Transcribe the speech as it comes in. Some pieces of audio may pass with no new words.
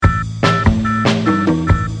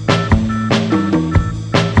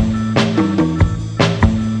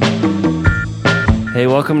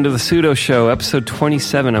welcome to the Pseudo Show, episode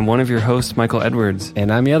 27. I'm one of your hosts, Michael Edwards.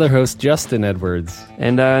 And I'm the other host, Justin Edwards.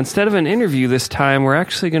 And instead of an interview this time, we're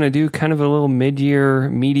actually going to do kind of a little mid-year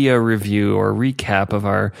media review or recap of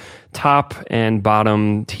our top and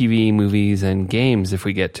bottom TV, movies, and games if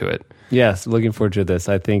we get to it. Yes, looking forward to this.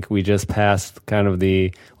 I think we just passed kind of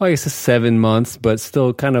the, well, I guess it's 7 months, but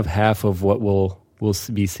still kind of half of what we'll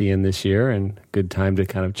be seeing this year, and good time to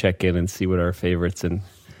kind of check in and see what our favorites and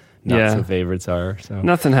not so favorites are. So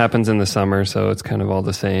nothing happens in the summer, so it's kind of all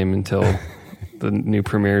the same until the new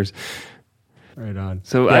premieres. Right on.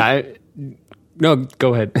 So no,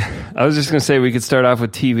 go ahead. I was just going to say we could start off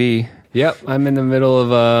with TV. Yep, I'm in the middle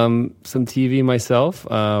of some TV myself.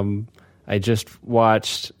 I just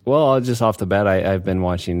watched, well, just off the bat, I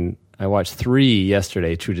watched 3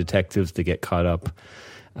 yesterday, True Detectives, to get caught up.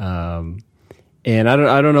 And I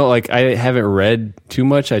don't know, like, I haven't read too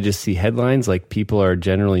much. I just see headlines. Like, people are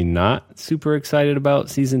generally not super excited about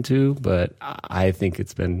season 2, but I think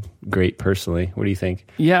it's been great personally. What do you think?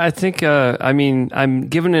 Yeah, I think, I'm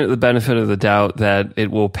giving it the benefit of the doubt that it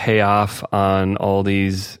will pay off on all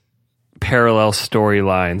these parallel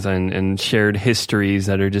storylines and shared histories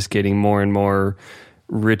that are just getting more and more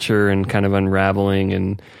richer and kind of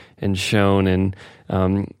unraveling and shown. And,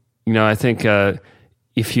 I think,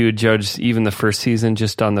 if you would judge even the first season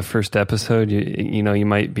just on the first episode, you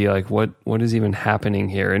might be like, what is even happening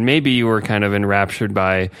here? And maybe you were kind of enraptured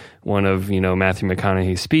by one of, Matthew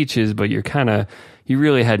McConaughey's speeches, but you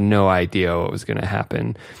really had no idea what was going to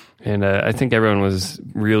happen. And I think everyone was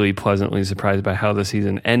really pleasantly surprised by how the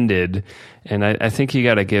season ended. And I think you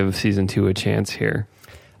got to give season 2 a chance here.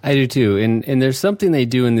 I do too. And there's something they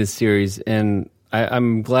do in this series, and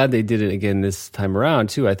I'm glad they did it again this time around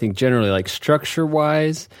too. I think generally, like,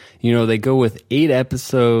 structure-wise, they go with 8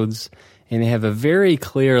 episodes, and they have a very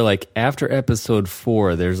clear, like, after episode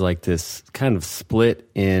 4, there's like this kind of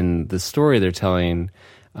split in the story they're telling.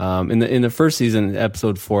 In the first season,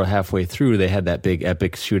 episode 4, halfway through, they had that big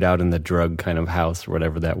epic shootout in the drug kind of house or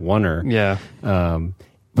whatever, that oneer. Yeah.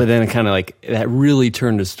 But then it kind of like that really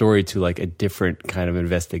turned the story to like a different kind of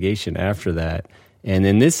investigation after that. And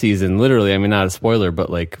in this season, literally, I mean, not a spoiler,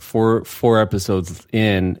 but like four episodes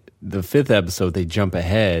in, the 5th episode, they jump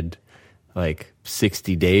ahead like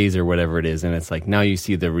 60 days or whatever it is. And it's like, now you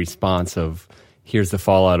see the response of, here's the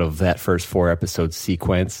fallout of that first 4 episode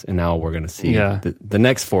sequence. And now we're going to see the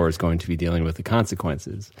next 4 is going to be dealing with the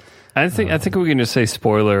consequences. I think we can just say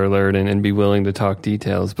spoiler alert and be willing to talk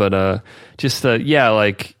details. But I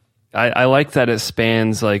like that it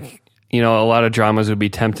spans, like, a lot of dramas would be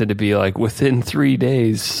tempted to be like, within 3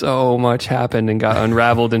 days, so much happened and got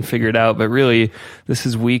unraveled and figured out. But really, this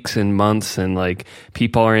is weeks and months, and like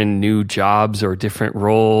people are in new jobs or different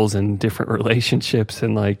roles and different relationships,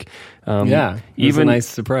 and like, even a nice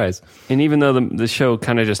surprise. And even though the show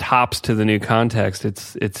kind of just hops to the new context,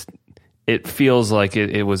 it feels like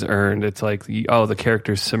it was earned. It's like, the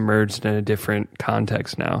character's submerged in a different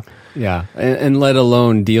context now. Yeah, and let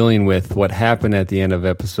alone dealing with what happened at the end of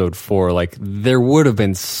episode 4. Like, there would have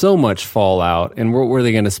been so much fallout, and were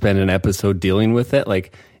they going to spend an episode dealing with it?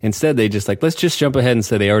 Like, instead they just like, let's just jump ahead and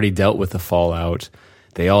say they already dealt with the fallout.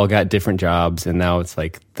 They all got different jobs, and now it's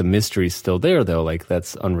like the mystery's still there, though. Like,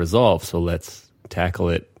 that's unresolved, so let's tackle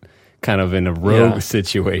it kind of in a rogue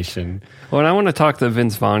situation. Well, and I want to talk the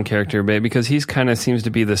Vince Vaughn character a bit, because he's kind of seems to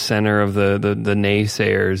be the center of the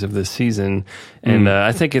naysayers of this season. And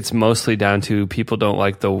I think it's mostly down to people don't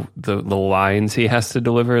like the lines he has to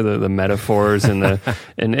deliver, the metaphors, and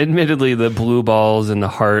and admittedly the blue balls and the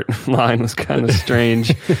heart line was kind of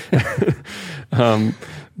strange.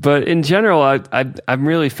 But in general, I'm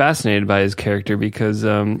really fascinated by his character because,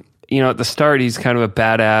 at the start, he's kind of a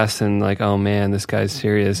badass and like, oh man, this guy's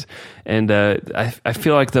serious. And I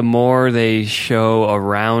feel like the more they show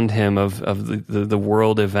around him of the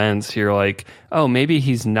world events, you're like, oh, maybe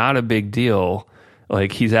he's not a big deal.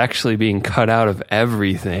 Like, he's actually being cut out of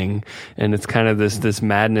everything. And it's kind of this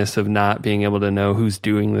madness of not being able to know who's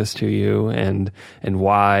doing this to you and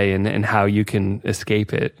why and how you can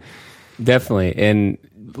escape it. Definitely. And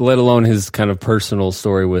let alone his kind of personal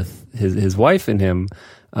story with his wife and him.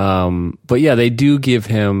 But yeah, they do give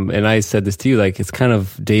him, and I said this to you, like, it's kind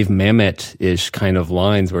of Dave Mamet-ish kind of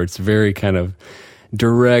lines where it's very kind of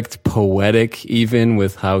direct, poetic, even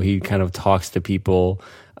with how he kind of talks to people.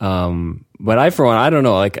 But for one, I don't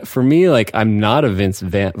know, like, for me, like, I'm not a Vince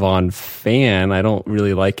Vaughn fan. I don't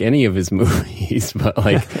really like any of his movies, but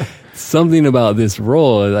like, something about this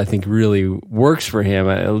role, I think, really works for him.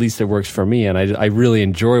 At least it works for me. And I really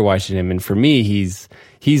enjoy watching him. And for me, he's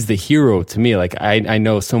the hero to me. Like, I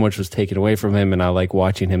know so much was taken away from him, and I like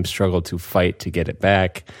watching him struggle to fight to get it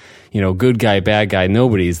back. good guy, bad guy.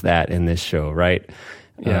 Nobody's that in this show, right?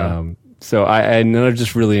 Yeah. So I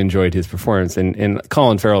just really enjoyed his performance, and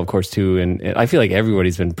Colin Farrell, of course, too. And I feel like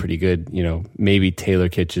everybody's been pretty good. Maybe Taylor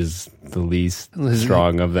Kitsch is the least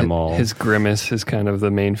strong of them all. His grimace is kind of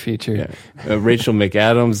the main feature. Yeah. Rachel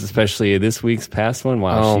McAdams, especially this week's past one.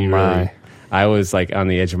 Wow, my. I was like on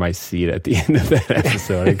the edge of my seat at the end of that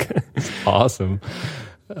episode. It's awesome.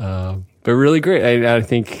 But really great. I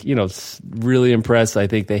think, really impressed. I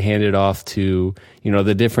think they handed off to,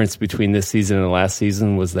 the difference between this season and the last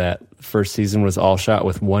season was that first season was all shot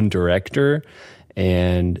with one director.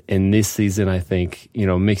 And in this season, I think,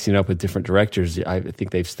 mixing up with different directors, I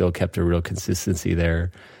think they've still kept a real consistency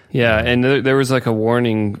there. Yeah, and there was like a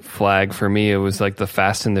warning flag for me. It was like the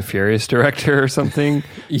Fast and the Furious director or something.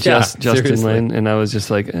 Justin seriously. Lin. And I was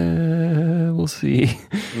just like, we'll see.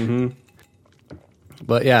 Mm-hmm.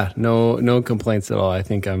 But yeah, no complaints at all. I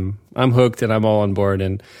think I'm hooked and I'm all on board,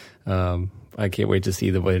 and I can't wait to see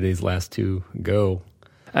the way these last two go.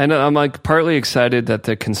 I know I'm like partly excited that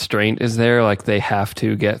the constraint is there, like they have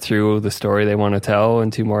to get through the story they want to tell in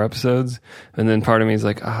 2 more episodes, and then part of me is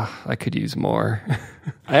like, I could use more.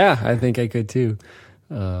 Yeah, I think I could too.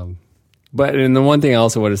 But and the one thing I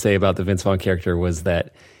also want to say about the Vince Vaughn character was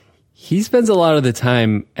that he spends a lot of the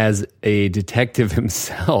time as a detective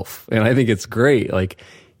himself, and I think it's great. Like,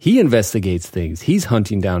 he investigates things. He's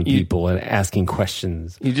hunting down people and asking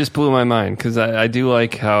questions. You just blew my mind, because I do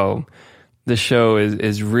like how the show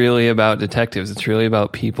is really about detectives. It's really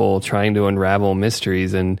about people trying to unravel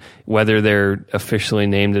mysteries, and whether they're officially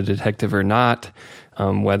named a detective or not,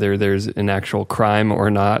 whether there's an actual crime or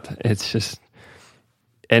not. It's just,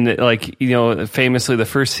 and famously the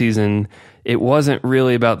first season, it wasn't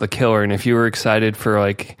really about the killer. And if you were excited for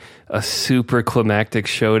like a super climactic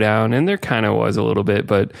showdown, and there kind of was a little bit,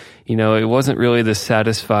 but it wasn't really the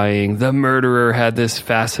satisfying, the murderer had this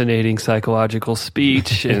fascinating psychological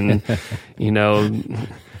speech and,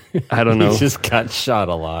 I don't know. He just got shot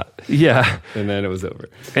a lot. Yeah. And then it was over.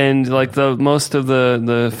 And like most of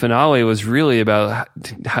the finale was really about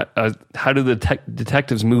how do the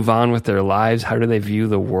detectives move on with their lives? How do they view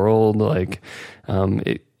the world? Like,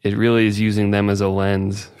 it really is using them as a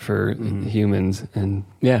lens for humans. And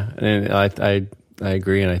yeah, and I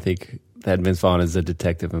agree, and I think that Vince Vaughn is a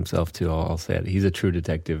detective himself too. I'll say it. He's a true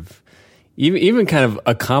detective, even kind of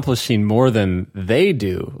accomplishing more than they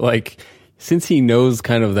do. Like, since he knows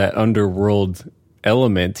kind of that underworld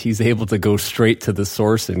element, he's able to go straight to the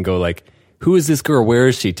source and go like, who is this girl? Where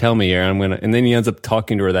is she? Tell me here. And then he ends up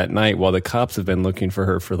talking to her that night while the cops have been looking for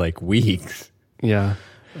her for like weeks. Yeah.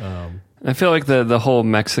 I feel like the whole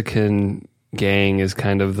Mexican gang is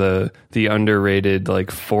kind of the underrated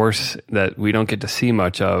like force that we don't get to see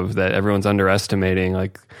much of, that everyone's underestimating,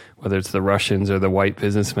 like whether it's the Russians or the white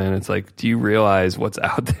businessmen. It's like, do you realize what's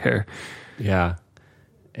out there? Yeah.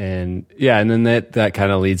 And then that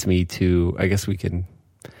kind of leads me to, I guess we can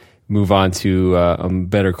move on to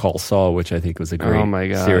Better Call Saul, which I think was a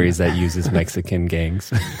great series that uses Mexican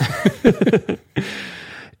gangs.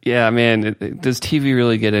 Yeah, man, does TV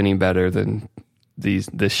really get any better than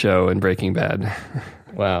this show and Breaking Bad?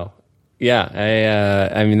 Wow. Yeah,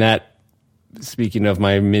 I mean, that, speaking of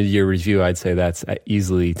my mid-year review, I'd say that's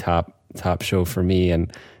easily top show for me,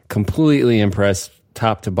 and completely impressed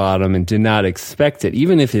top to bottom, and did not expect it.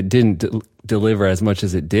 Even if it didn't deliver as much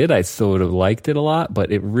as it did, I still would have liked it a lot,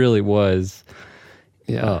 but it really was.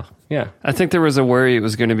 Yeah. Yeah. I think there was a worry it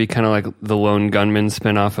was going to be kind of like the Lone Gunman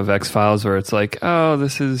spinoff of X-Files, where it's like, oh,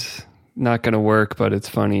 this is not going to work, but it's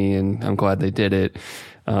funny, and I'm glad they did it.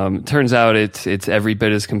 Turns out it's every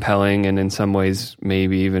bit as compelling, and in some ways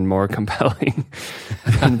maybe even more compelling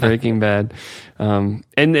than Breaking Bad. And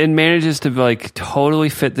manages to like totally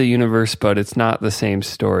fit the universe, but it's not the same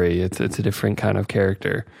story. It's a different kind of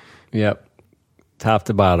character. Yep. Top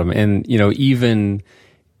to bottom. And, even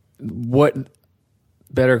what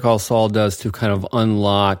Better Call Saul does to kind of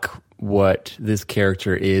unlock what this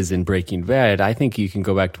character is in Breaking Bad, I think you can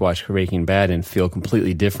go back to watch Breaking Bad and feel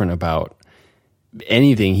completely different about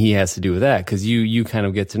anything he has to do with that, because you kind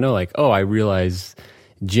of get to know, like, oh, I realize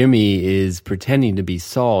Jimmy is pretending to be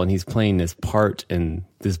Saul and he's playing this part in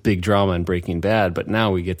this big drama in Breaking Bad, but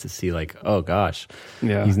now we get to see like, oh gosh,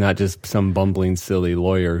 he's not just some bumbling silly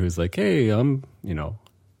lawyer who's like, hey,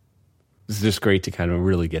 it's just great to kind of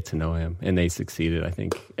really get to know him, and they succeeded, I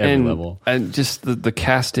think, every level. And just the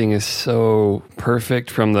casting is so perfect,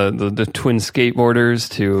 from the twin skateboarders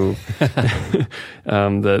to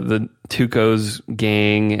the Tuco's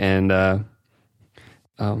gang, and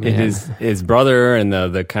Oh man, his brother and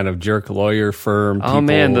the kind of jerk lawyer firm. Oh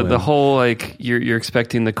man, the whole like you're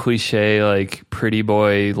expecting the cliche like pretty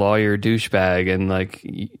boy lawyer douchebag, and like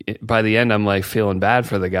by the end I'm like feeling bad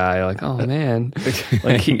for the guy. Like, oh man,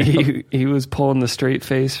 like he was pulling the straight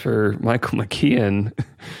face for Michael McKean,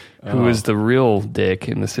 who was the real dick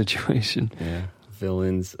in the situation. Yeah,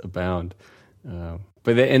 villains abound.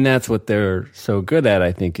 And that's what they're so good at,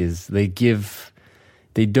 I think, is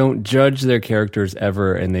they don't judge their characters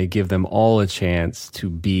ever, and they give them all a chance to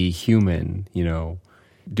be human,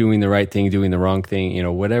 doing the right thing, doing the wrong thing,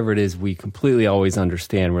 whatever it is, we completely always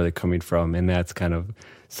understand where they're coming from. And that's kind of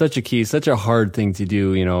such a key, such a hard thing to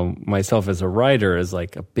do. Myself as a writer is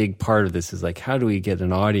like a big part of this is like, how do we get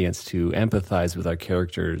an audience to empathize with our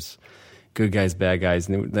characters? Good guys, bad guys,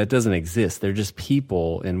 and that doesn't exist. They're just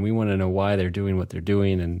people, and we want to know why they're doing what they're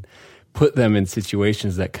doing and put them in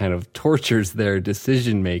situations that kind of tortures their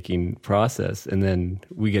decision-making process, and then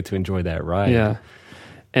we get to enjoy that ride. Yeah.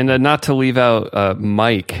 And not to leave out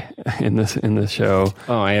Mike in the show.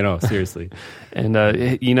 Oh, I know, seriously. And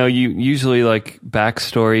you usually like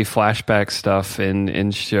backstory, flashback stuff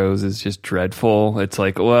in shows is just dreadful. It's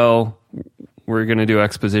like, well, we're going to do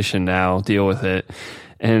exposition now, deal with it.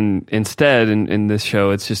 And instead, in this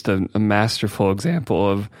show, it's just a masterful example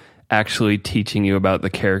of actually teaching you about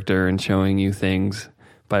the character and showing you things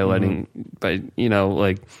by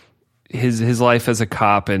like his life as a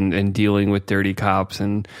cop and dealing with dirty cops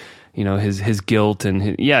and his guilt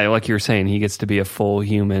and like you were saying, he gets to be a full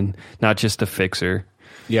human, not just a fixer.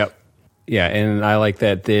 Yep. Yeah, and I like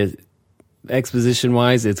that the exposition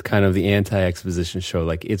wise, it's kind of the anti-exposition show.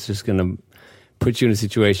 Like, it's just going to put you in a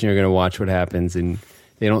situation, you're going to watch what happens, and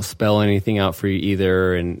they don't spell anything out for you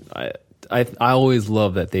either. And I always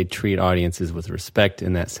love that they treat audiences with respect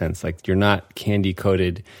in that sense. Like, you're not candy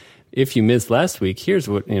coated. If you missed last week, here's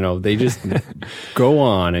what, they just go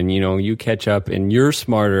on and, you catch up and you're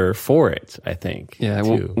smarter for it, I think. Yeah,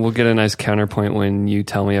 we'll get a nice counterpoint when you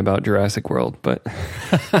tell me about Jurassic World, but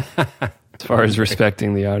as far as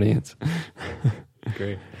respecting the audience.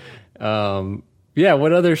 Great.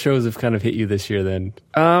 What other shows have kind of hit you this year then?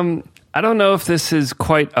 I don't know if this is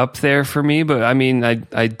quite up there for me, but I mean,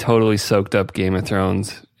 I totally soaked up Game of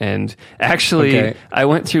Thrones. And actually, I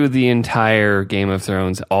went through the entire Game of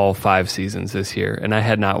Thrones, all 5 seasons this year, and I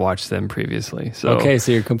had not watched them previously. So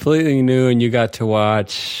so you're completely new, and you got to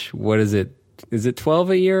watch, what is it? Is it 12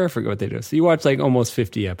 a year? I forget what they do. So you watch like almost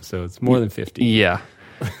 50 episodes, more than 50. Yeah.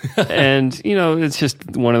 And, it's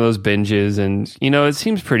just one of those binges, and, it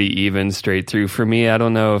seems pretty even straight through for me. I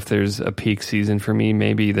don't know if there's a peak season for me.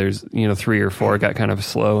 Maybe there's, 3 or 4 got kind of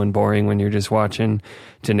slow and boring when you're just watching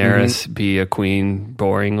Daenerys be a queen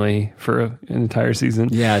boringly for an entire season.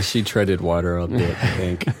 Yeah, she treaded water a bit, I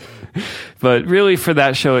think. But really, for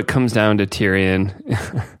that show, it comes down to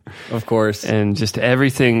Tyrion. Of course. And just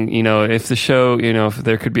everything, if the show, if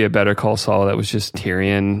there could be a Better Call Saul that was just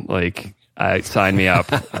Tyrion, like, sign me up.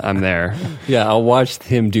 I'm there. Yeah, I'll watch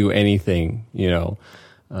him do anything,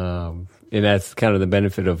 and that's kind of the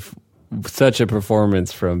benefit of such a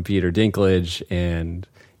performance from Peter Dinklage and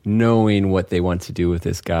knowing what they want to do with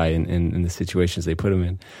this guy and the situations they put him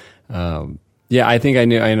in. I think I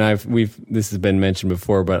knew, and this has been mentioned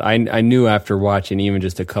before, but I knew after watching even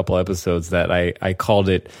just a couple episodes that I called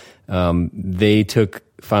it, they took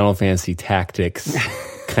Final Fantasy Tactics,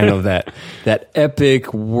 kind of that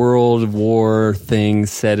epic World War thing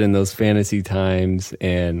set in those fantasy times,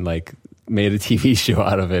 and like made a TV show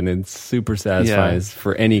out of it. And it's super satisfying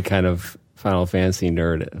for any kind of Final Fantasy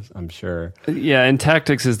nerd, I'm sure. Yeah, and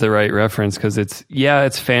Tactics is the right reference because it's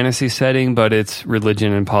fantasy setting, but it's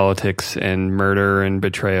religion and politics and murder and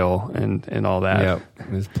betrayal and all that. Yeah,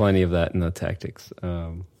 there's plenty of that in the Tactics.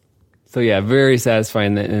 Very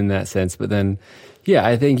satisfying in that sense. But then,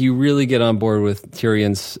 I think you really get on board with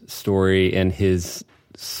Tyrion's story and his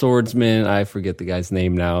swordsman. I forget the guy's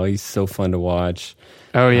name now. He's so fun to watch.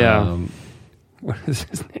 Oh, yeah. What is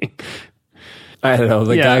his name? I don't know,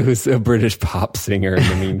 the guy who's a British pop singer in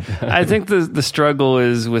the meantime. I think the struggle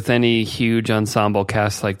is with any huge ensemble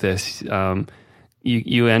cast like this,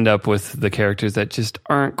 you end up with the characters that just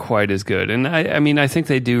aren't quite as good. And I think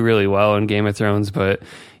they do really well in Game of Thrones, but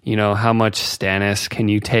how much Stannis can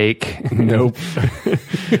you take? Nope.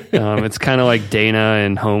 It's kind of like Dana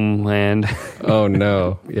in Homeland. Oh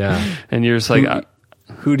no, yeah. And you're just like,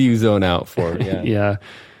 who do you zone out for? Yeah.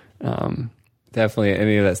 Definitely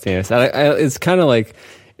any of that Stannis. It's kind of like,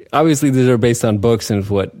 obviously these are based on books and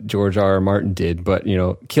what George R.R. Martin did, but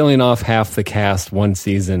killing off half the cast one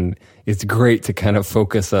season, it's great to kind of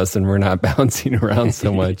focus us and we're not bouncing around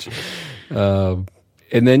so much.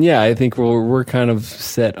 And then, yeah, I think we're kind of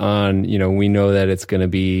set on, we know that it's going to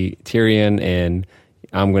be Tyrion, and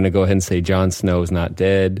I'm going to go ahead and say Jon Snow is not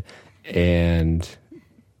dead, and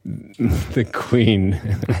the queen,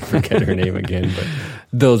 I forget her name again, but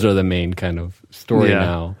those are the main kind of story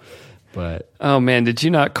now. But oh man, did you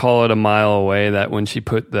not call it a mile away that when she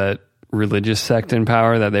put that religious sect in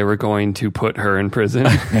power that they were going to put her in prison?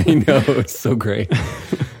 I know, it's so great.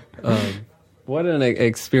 What an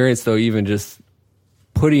experience, though, even just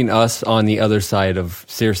putting us on the other side of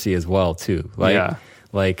Cersei as well, too.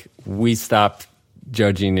 Like we stopped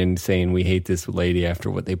judging and saying we hate this lady after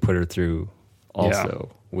what they put her through also,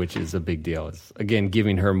 which is a big deal. It's, again,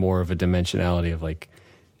 giving her more of a dimensionality of like,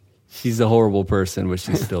 she's a horrible person, but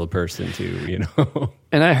she's still a person too,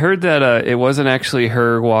 And I heard that it wasn't actually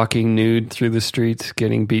her walking nude through the streets,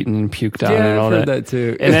 getting beaten and puked on and all I've heard that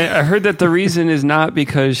too. And I heard that the reason is not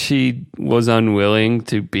because she was unwilling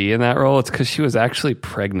to be in that role; it's because she was actually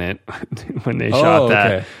pregnant when they shot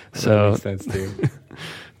that. Okay. So that makes sense too.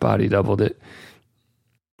 Body doubled it.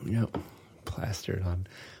 Yep, plastered on.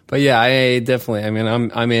 But yeah, I definitely. I mean,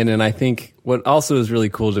 I'm in, and I think what also is really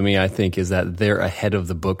cool to me, I think, is that they're ahead of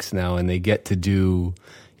the books now, and they get to do.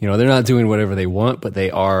 They're not doing whatever they want, but they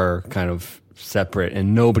are kind of separate,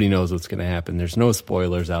 and nobody knows what's going to happen. There's no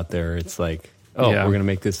spoilers out there. It's like, we're going to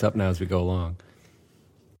make this up now as we go along.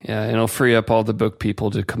 Yeah, and it'll free up all the book people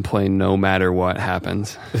to complain no matter what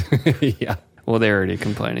happens. Yeah. Well, they're already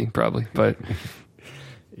complaining, probably, but.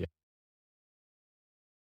 Yeah.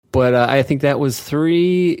 But I think that was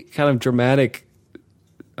 3 kind of dramatic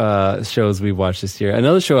shows we watched this year.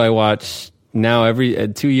 Another show I watched now every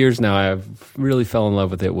 2 years now, I've really fell in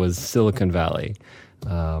love with it, was Silicon Valley.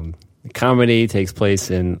 The comedy takes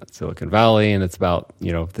place in Silicon Valley, and it's about,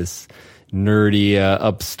 this nerdy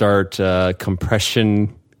upstart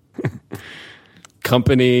compression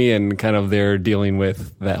company, and kind of they're dealing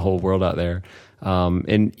with that whole world out there.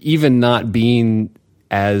 And even not being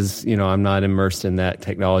as, I'm not immersed in that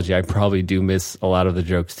technology, I probably do miss a lot of the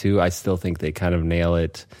jokes too. I still think they kind of nail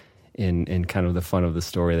it in kind of the fun of the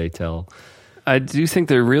story they tell. I do think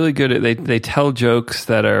they're really good at they tell jokes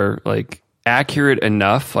that are like accurate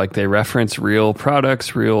enough, like they reference real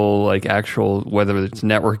products, real like actual, whether it's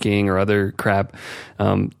networking or other crap.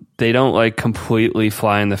 They don't like completely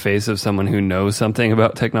fly in the face of someone who knows something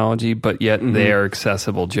about technology, but yet they are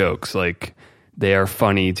accessible jokes. Like they are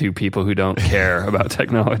funny to people who don't care about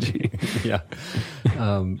technology. Yeah.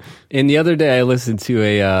 And the other day I listened to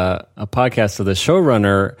a podcast of the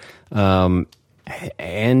showrunner,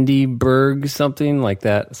 Andy Berg, something like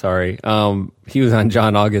that. Sorry. He was on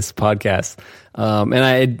John August's podcast. And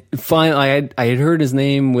I had heard his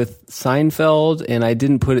name with Seinfeld, and I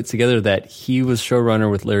didn't put it together that he was showrunner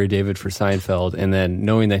with Larry David for Seinfeld. And then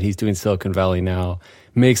knowing that he's doing Silicon Valley now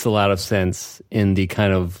makes a lot of sense in the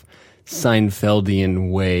kind of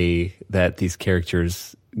Seinfeldian way that these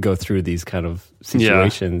characters go through these kind of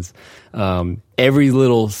situations. Every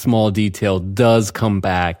little small detail does come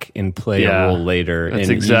back and play a role later. That's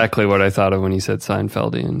exactly what I thought of when you said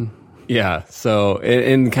Seinfeldian. Yeah. So,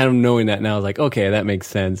 and kind of knowing that now, I was like, okay, that makes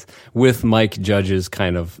sense. With Mike Judge's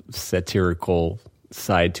kind of satirical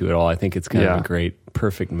side to it all, I think it's kind of a great,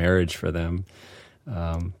 perfect marriage for them.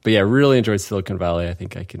 But yeah, really enjoyed Silicon Valley. I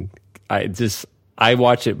think I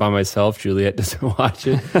watch it by myself. Juliet doesn't watch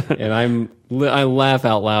it, and I laugh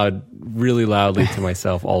out loud, really loudly to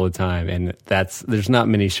myself all the time. And there's not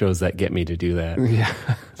many shows that get me to do that. Yeah.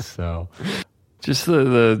 So, just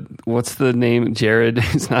the what's the name? Jared.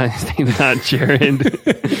 His name's not Jared.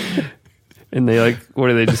 And they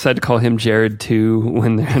they decide to call him Jared too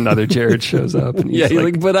when another Jared shows up. And he's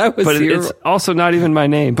like, but I was here. It's also not even my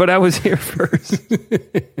name. But I was here first.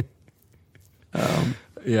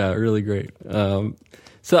 Yeah, really great.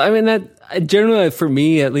 So, I mean, that generally, for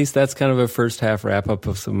me, at least, that's kind of a first half wrap up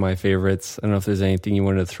of some of my favorites. I don't know if there's anything you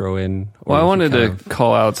wanted to throw in. Well, I wanted to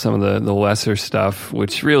call out some of the lesser stuff,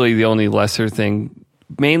 which really the only lesser thing,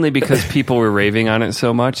 mainly because people were raving on it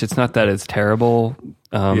so much. It's not that it's terrible.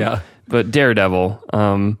 But Daredevil.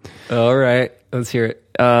 All right, let's hear it.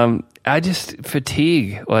 I just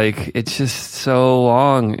fatigue. Like, it's just so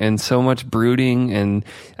long and so much brooding, and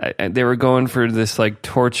they were going for this like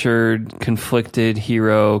tortured, conflicted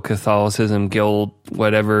hero, Catholicism, guilt,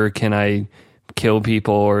 whatever. Can I kill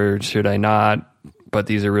people or should I not? But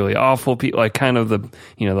these are really awful people. Like, kind of the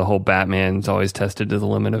whole Batman's always tested to the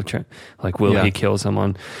limit of will he kill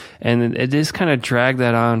someone? And it just kind of dragged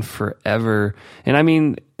that on forever. And I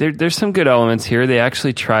mean, there's some good elements here. They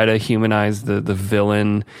actually try to humanize the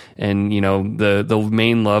villain, and the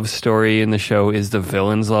main love story in the show is the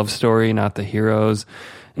villain's love story, not the hero's.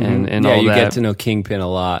 And all you that. get to know Kingpin a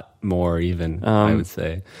lot. more even, I would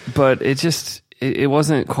say. But it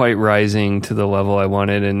wasn't quite rising to the level I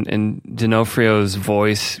wanted, and D'Onofrio's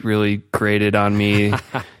voice really grated on me.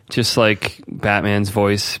 Just like Batman's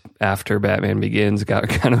voice after Batman Begins got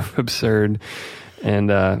kind of absurd.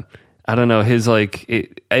 And I don't know, his like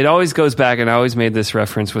it always goes back, and I always made this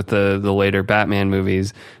reference with the later Batman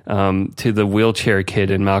movies, to the wheelchair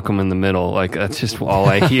kid in Malcolm in the Middle. Like, that's just all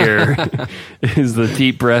I hear is the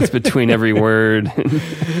deep breath between every word.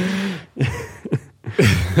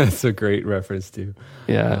 That's a great reference too.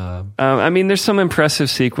 Yeah. I mean, there's some impressive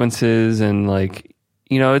sequences, and like,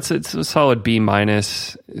 you know, it's a solid B-,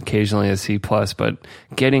 occasionally a C+, but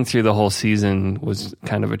getting through the whole season was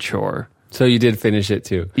kind of a chore. So you did finish it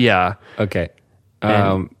too? Yeah. Okay.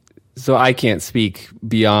 So I can't speak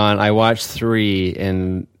beyond, I watched 3,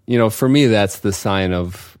 and, you know, for me, that's the sign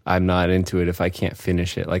of I'm not into it if I can't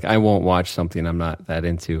finish it. Like, I won't watch something I'm not that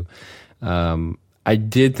into. I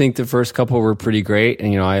did think the first couple were pretty great,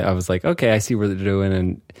 and, you know, I was like, okay, I see what they're doing,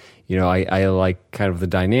 and, you know, I like kind of the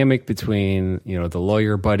dynamic between, you know, the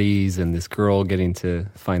lawyer buddies and this girl getting to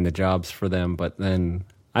find the jobs for them. But then,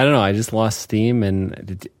 I don't know, I just lost steam,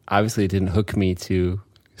 and obviously it didn't hook me to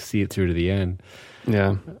see it through to the end.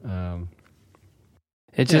 Yeah.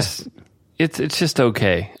 It's just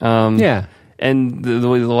okay. Yeah. And the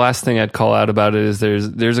last thing I'd call out about it is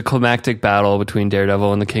there's a climactic battle between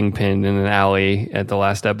Daredevil and the Kingpin in an alley at the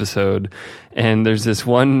last episode. And there's this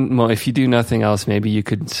one, if you do nothing else, maybe you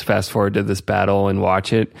could fast forward to this battle and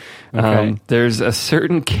watch it. Okay. There's a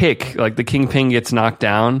certain kick, like the Kingpin gets knocked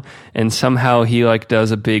down, and somehow he like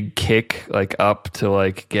does a big kick like up to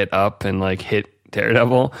like get up and like hit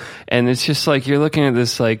Daredevil. And it's just like, you're looking at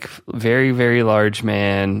this like very, very large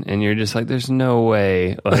man, and you're just like, there's no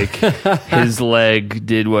way like his leg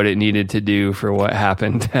did what it needed to do for what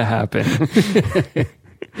happened to happen.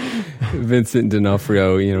 Vincent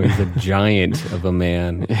D'Onofrio, you know, he's a giant of a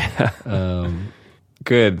man. Yeah.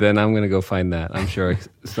 Good. Then I'm going to go find that. I'm sure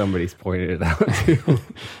somebody's pointed it out too.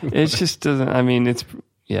 It just doesn't, I mean, it's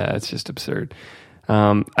just absurd.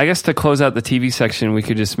 I guess to close out the TV section, we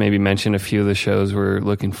could just maybe mention a few of the shows we're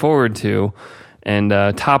looking forward to. And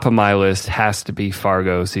top of my list has to be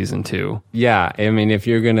Fargo season 2. Yeah. I mean, if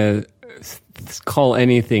you're going to call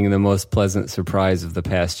anything the most pleasant surprise of the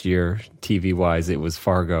past year, TV-wise, it was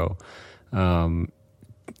Fargo.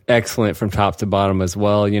 Excellent from top to bottom as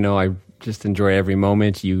well. You know, I just enjoy every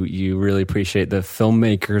moment. You really appreciate the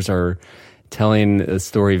filmmakers are telling a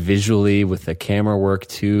story visually with the camera work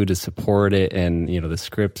too to support it, and you know the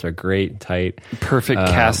scripts are great, tight, perfect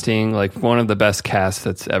casting, like one of the best casts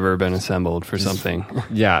that's ever been assembled for something.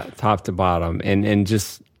 Yeah, top to bottom, and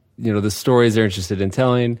just you know the stories they're interested in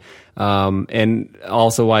telling, and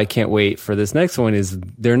also why I can't wait for this next one is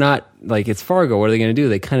they're not like it's Fargo. What are they going to do?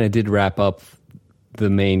 They kind of did wrap up the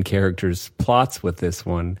main characters' plots with this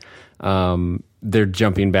one. They're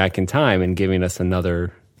jumping back in time and giving us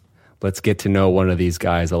another. Let's get to know one of these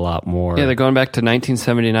guys a lot more. Yeah, they're going back to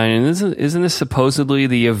 1979. And isn't this supposedly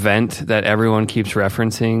the event that everyone keeps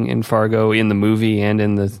referencing in Fargo, in the movie and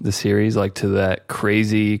in the series, like to that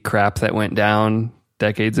crazy crap that went down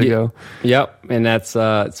decades ago? Yep. And that's,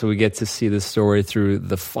 so we get to see the story through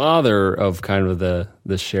the father of kind of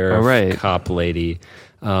the sheriff cop lady.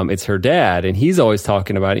 It's her dad, and he's always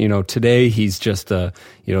talking about, you know, today he's just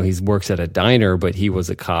he works at a diner, but he was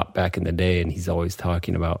a cop back in the day, and he's always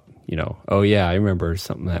talking about, you know, oh yeah, I remember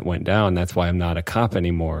something that went down. That's why I'm not a cop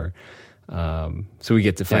anymore. So we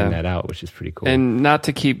get to find that out, which is pretty cool. And not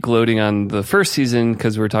to keep gloating on the first season,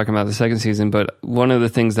 because we're talking about the second season, but one of the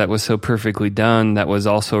things that was so perfectly done that was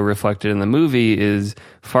also reflected in the movie is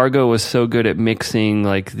Fargo was so good at mixing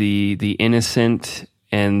like the innocent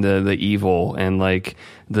and the evil, and like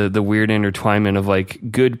the weird intertwinement of like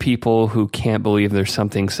good people who can't believe there's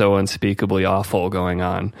something so unspeakably awful going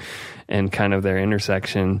on, and kind of their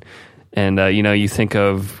intersection. And, you know, you think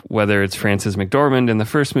of whether it's Frances McDormand in the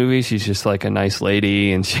first movie, she's just like a nice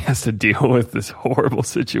lady and she has to deal with this horrible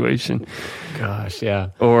situation. Gosh, yeah.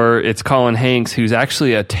 Or it's Colin Hanks, who's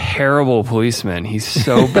actually a terrible policeman. He's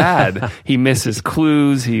so bad. He misses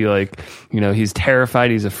clues. He like, you know, he's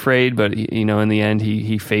terrified. He's afraid, but you know, in the end,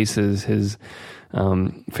 he faces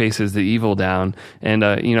faces the evil down. And,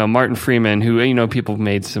 you know, Martin Freeman, who, you know, people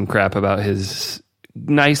made some crap about his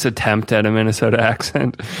nice attempt at a Minnesota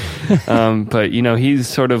accent. But, you know, he's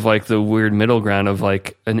sort of like the weird middle ground of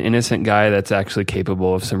like an innocent guy that's actually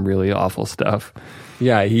capable of some really awful stuff.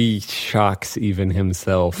 Yeah, he shocks even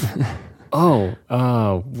himself.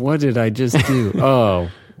 What did I just do? Oh,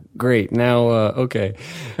 great. Now, okay.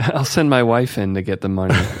 I'll send my wife in to get the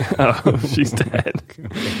money. Oh, she's dead.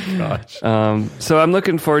 Gosh. So I'm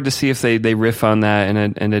looking forward to see if they riff on that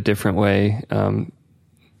in a different way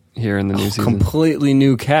here in the new season. Completely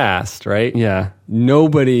new cast, right? Yeah.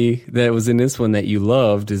 Nobody that was in this one that you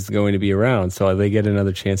loved is going to be around, so they get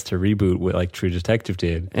another chance to reboot what like True Detective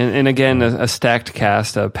did. And again, a stacked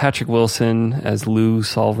cast. Patrick Wilson as Lou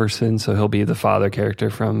Solverson, so he'll be the father character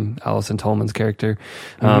from Alison Tolman's character.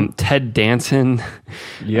 Ted Danson,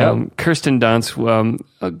 Kirsten Dunst.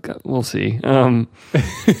 We'll see.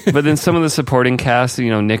 But then some of the supporting cast,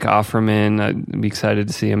 Nick Offerman. I'd be excited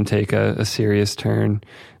to see him take a serious turn.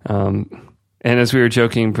 And as we were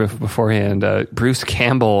joking beforehand, Bruce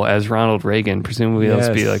Campbell as Ronald Reagan. Presumably those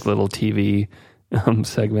be like little TV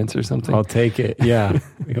segments or something. I'll take it. Yeah,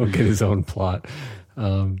 he'll get his own plot.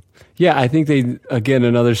 I think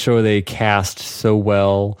another show they cast so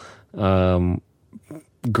well.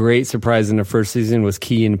 Great surprise in the first season was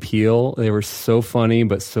Key and Peele. They were so funny,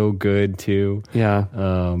 but so good too. Yeah.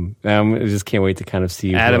 I just can't wait to kind of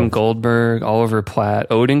see Adam Goldberg, Oliver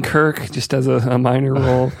Platt, Odenkirk just as a minor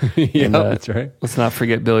role. That's right. Let's not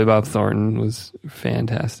forget Billy Bob Thornton was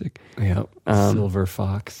fantastic. Yeah. Silver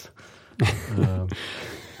Fox.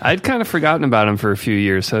 I'd kind of forgotten about him for a few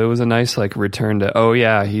years, so it was a nice return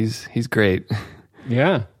to, he's great.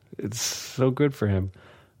 Yeah. It's so good for him.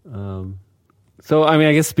 So,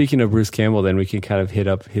 I guess speaking of Bruce Campbell, then we can kind of hit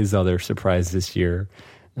up his other surprise this year.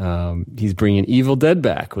 He's bringing Evil Dead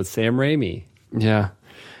back with Sam Raimi. Yeah.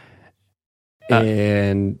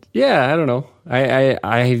 And I don't know. I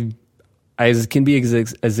can be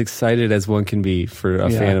as excited as one can be for a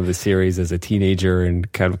fan of the series as a teenager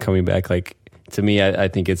and kind of coming back. Like, to me, I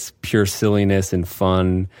think it's pure silliness and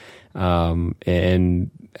fun, and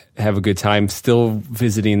have a good time still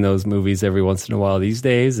visiting those movies every once in a while these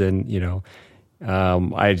days. And,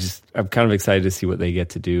 I'm kind of excited to see what they get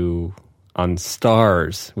to do on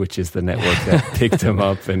Stars, which is the network that picked him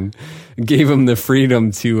up and gave him the freedom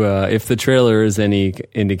to, if the trailer is any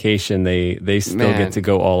indication, they still get to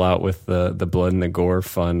go all out with the blood and the gore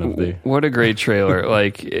fun of the... What a great trailer.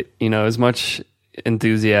 As much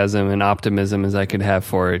enthusiasm and optimism as I could have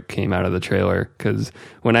for it came out of the trailer, because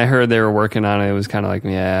when I heard they were working on it was kind of like,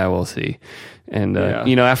 we'll see. And,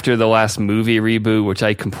 after the last movie reboot, which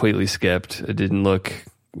I completely skipped, it didn't look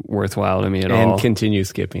worthwhile to me at all. And continue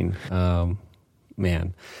skipping.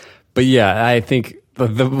 Man. But I think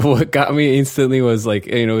what got me instantly was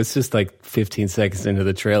it's just 15 seconds into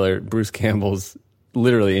the trailer, Bruce Campbell's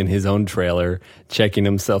literally in his own trailer checking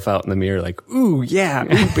himself out in the mirror ooh, yeah,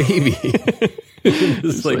 ooh, baby.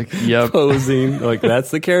 Just posing that's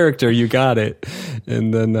the character, you got it.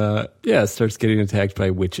 And then starts getting attacked by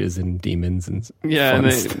witches and demons and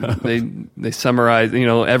they summarize,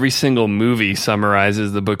 every single movie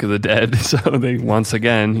summarizes the Book of the Dead. So once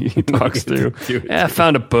again he talks through, I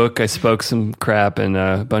found a book, I spoke some crap, and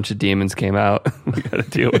a bunch of demons came out. We got to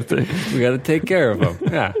deal with it. We got to take care of them.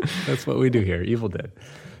 Yeah, that's what we do here. Evil Dead.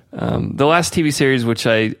 The last TV series, which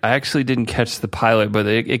I actually didn't catch the pilot, but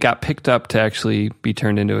it got picked up to actually be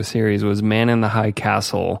turned into a series, was Man in the High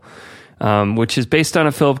Castle, which is based on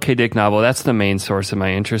a Philip K. Dick novel. That's the main source of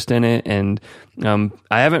my interest in it. And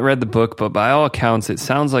I haven't read the book, but by all accounts, it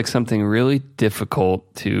sounds like something really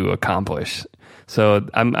difficult to accomplish. So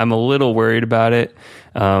I'm a little worried about it.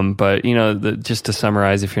 But just to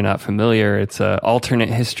summarize, if you're not familiar, it's an alternate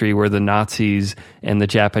history where the Nazis and the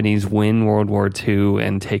Japanese win World War II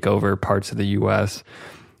and take over parts of the U.S.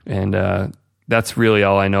 And that's really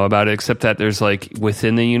all I know about it, except that there's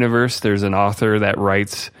within the universe, there's an author that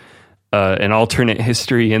writes an alternate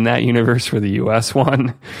history in that universe where the U.S.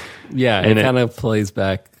 won. Yeah, and it kind of plays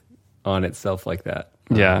back on itself like that.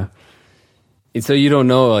 Yeah. And so you don't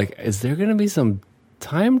know, is there going to be some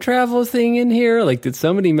time travel thing in here? Did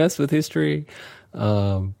somebody mess with history?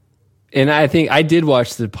 And I think I did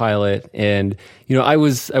watch the pilot, and I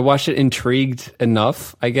watched it intrigued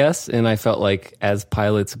enough, I guess, and I felt like as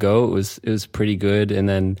pilots go, it was pretty good. And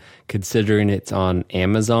then considering it's on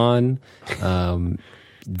Amazon, Amazon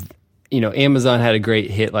had a great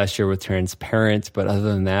hit last year with Transparent, but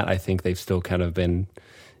other than that, I think they've still kind of been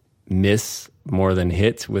miss more than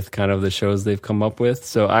hit with kind of the shows they've come up with.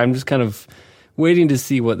 So I'm just kind of waiting to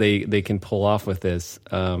see what they can pull off with this.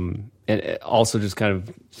 And also just kind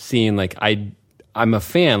of seeing I'm a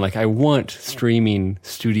fan. I want streaming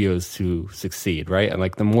studios to succeed, right?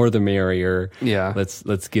 And the more the merrier. Yeah.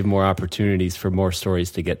 Let's give more opportunities for more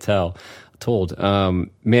stories to get told.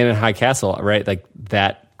 Man in High Castle, right?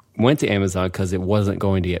 That went to Amazon because it wasn't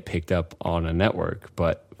going to get picked up on a network,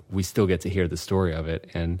 but we still get to hear the story of it.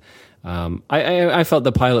 And I felt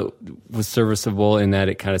the pilot was serviceable in that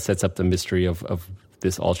it kind of sets up the mystery of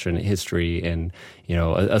this alternate history. And, you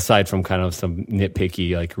know, aside from kind of some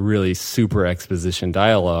nitpicky, like really super exposition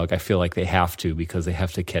dialogue, I feel like they have to, because they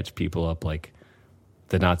have to catch people up, like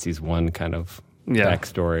the Nazis won kind of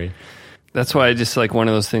backstory. That's why I just like one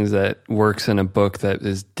of those things that works in a book that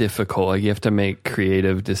is difficult. Like you have to make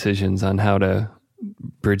creative decisions on how to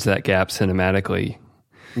bridge that gap cinematically.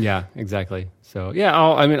 Yeah, exactly. So yeah,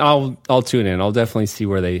 I'll tune in. I'll definitely see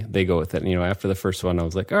where they go with it. And, you know, after the first one, I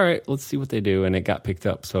was like, all right, let's see what they do, and it got picked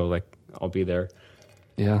up. So like, I'll be there.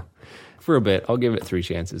 Yeah, for a bit. I'll give it 3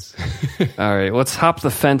 chances. All right, let's hop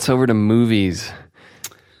the fence over to movies.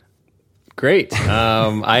 Great.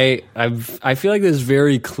 I feel like there's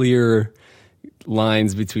very clear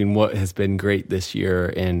lines between what has been great this year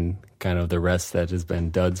and kind of the rest that has been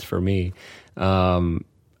duds for me.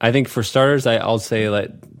 I think for starters, I'll say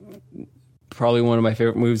that probably one of my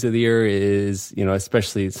favorite movies of the year is, you know,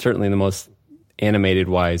 certainly the most animated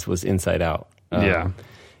wise, was Inside Out.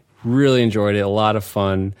 Really enjoyed it. A lot of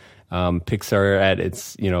fun. Pixar at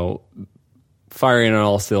its, you know, firing on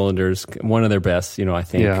all cylinders. One of their best, you know, I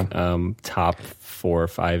think top 4 or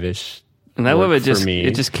 5-ish. And I love it.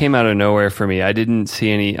 It just came out of nowhere for me. I didn't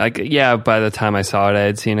see any, like, by the time I saw it, I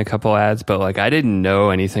had seen a couple ads, but like I didn't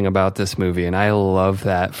know anything about this movie. And I love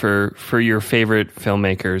that for your favorite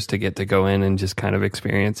filmmakers to get to go in and just kind of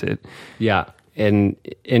experience it. Yeah. And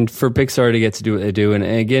for Pixar to get to do what they do. And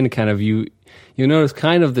again, kind of you notice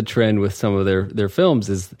kind of the trend with some of their films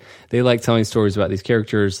is they like telling stories about these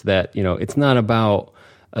characters that, you know, it's not about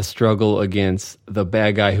a struggle against the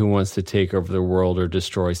bad guy who wants to take over the world or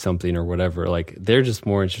destroy something or whatever. Like they're just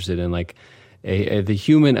more interested in like the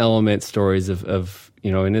human element stories of, you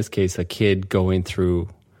know, in this case, a kid going through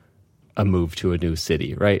a move to a new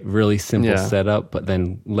city, right? Really simple setup, but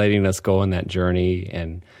then letting us go on that journey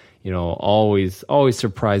and, you know, always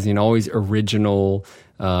surprising, always original,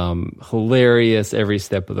 hilarious every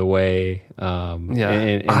step of the way.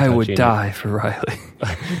 And I would die for Riley.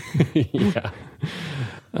 Yeah.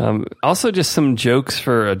 Also just some jokes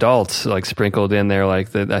for adults like sprinkled in there,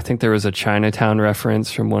 like I think there was a Chinatown reference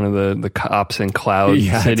from one of the cops in Cloud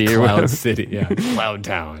City. Cloud City, yeah. Cloud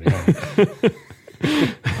Town,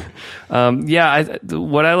 yeah.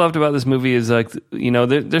 What I loved about this movie is like, you know,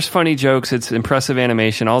 there's funny jokes, it's impressive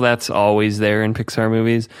animation, all that's always there in Pixar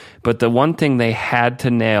movies. But the one thing they had to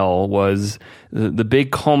nail was the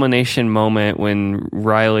big culmination moment when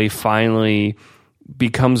Riley finally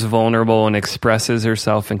becomes vulnerable and expresses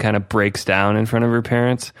herself and kind of breaks down in front of her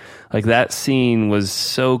parents. Like that scene was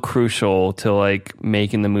so crucial to like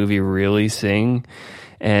making the movie really sing,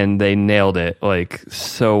 and they nailed it like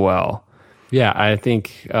so well. Yeah, I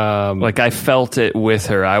think like I felt it with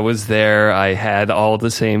her. I was there. I had all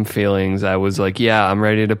the same feelings. I was like, yeah, I'm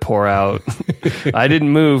ready to pour out. I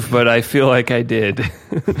didn't move, but I feel like I did.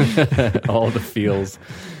 All the feels.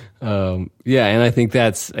 Yeah, and I think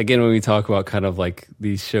that's, again, when we talk about kind of like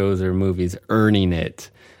these shows or movies earning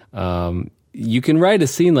it, you can write a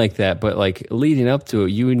scene like that, but like leading up to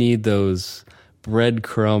it, you need those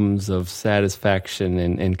breadcrumbs of satisfaction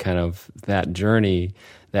and kind of that journey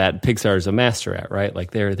that Pixar is a master at, right?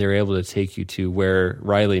 Like they're able to take you to where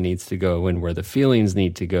Riley needs to go and where the feelings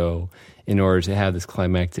need to go in order to have this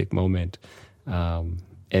climactic moment.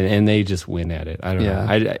 And they just win at it. I don't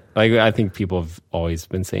know. I think people have always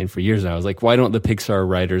been saying for years now, I was like, why don't the Pixar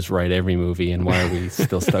writers write every movie, and why are we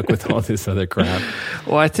still stuck with all this other crap?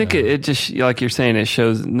 Well, I think it just, like you're saying, it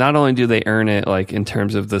shows not only do they earn it like in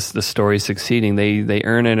terms of the story succeeding, they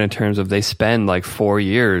earn it in terms of they spend like 4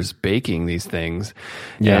 years baking these things.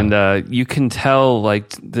 Yeah. And you can tell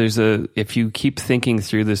like if you keep thinking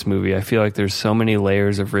through this movie, I feel like there's so many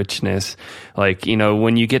layers of richness. Like, you know,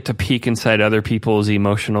 when you get to peek inside other people's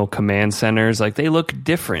emotional command centers, like they look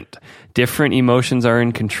different. Different emotions are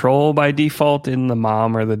in control by default in the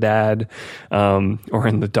mom or the dad, or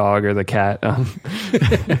in the dog or the cat.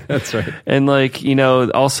 That's right. And like, you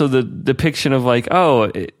know, also the depiction of like,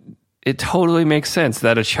 oh, it totally makes sense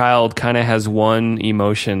that a child kind of has one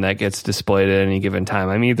emotion that gets displayed at any given time.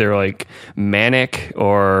 I'm either like manic,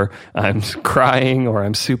 or I'm crying, or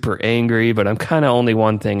I'm super angry, but I'm kind of only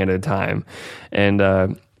one thing at a time.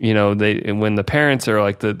 And, you know, when the parents are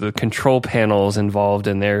like the control panels involved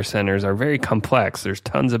in their centers are very complex. There's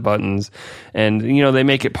tons of buttons, and, you know, they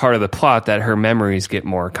make it part of the plot that her memories get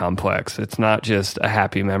more complex. It's not just a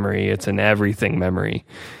happy memory. It's an everything memory.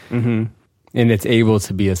 Mm-hmm. And it's able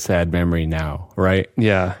to be a sad memory now, right?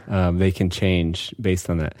 Yeah. They can change based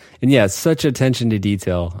on that. And yeah, such attention to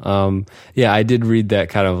detail. Yeah, I did read that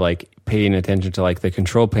kind of like paying attention to like the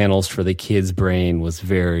control panels for the kid's brain was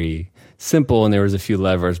very simple and there was a few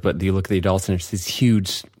levers, but you look at the adults and it's this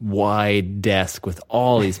huge wide desk with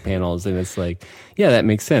all these panels, and it's like, yeah, that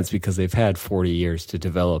makes sense because they've had 40 years to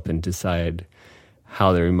develop and decide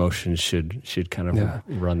how their emotions should kind of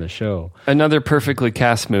run the show. Another perfectly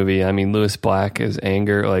cast movie. I mean, Lewis Black as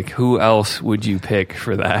Anger. Like, who else would you pick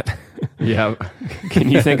for that? Yeah. Can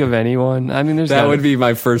you think of anyone? I mean, that would be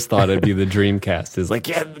my first thought. It'd be the Dreamcast. Is like,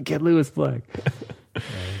 get Lewis Black.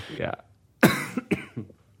 Yeah.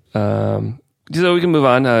 So we can move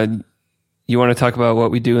on. You want to talk about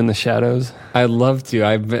What We Do in the Shadows? I'd love to.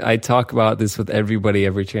 I talk about this with everybody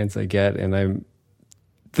every chance I get, and I'm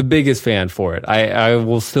the biggest fan for it. I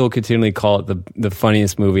will still continually call it the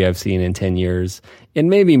funniest movie I've seen in 10 years, and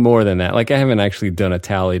maybe more than that. Like, I haven't actually done a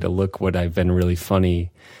tally to look what I've been really funny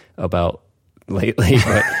about lately,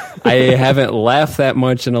 but I haven't laughed that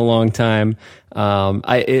much in a long time.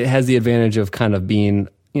 It has the advantage of kind of being,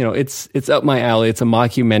 it's up my alley. It's a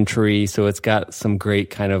mockumentary, so it's got some great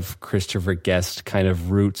kind of Christopher Guest kind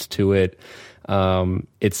of roots to it.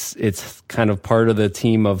 It's kind of part of the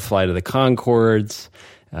team of Flight of the Conchords.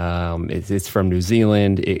 It's from New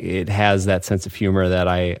Zealand. It has that sense of humor that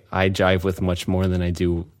I jive with much more than I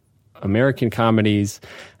do American comedies.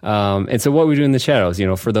 And so What We Do in the Shadows,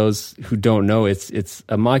 for those who don't know, it's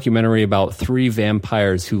a mockumentary about 3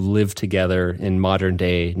 vampires who live together in modern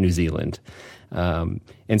day New Zealand.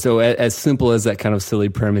 And so as simple as that kind of silly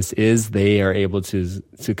premise is, they are able to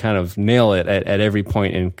kind of nail it at every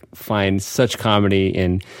point and find such comedy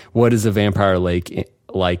in what is a vampire like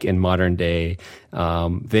in modern day.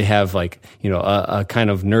 They have a kind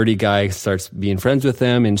of nerdy guy starts being friends with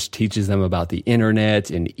them and teaches them about the internet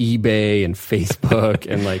and eBay and Facebook.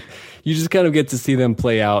 And you just kind of get to see them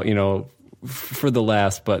play out, for the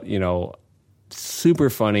last, but, super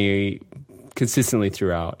funny consistently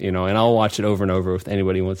throughout, and I'll watch it over and over if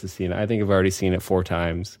anybody wants to see it. I think I've already seen it 4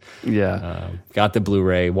 times. Yeah. Got the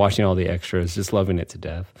Blu-ray, watching all the extras, just loving it to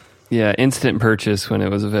death. Yeah, instant purchase when it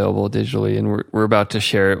was available digitally, and we're about to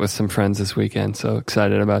share it with some friends this weekend, so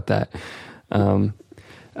excited about that.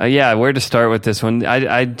 Where to start with this one?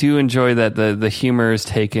 I do enjoy that the humor is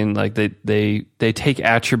taken, like they take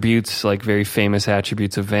attributes, like very famous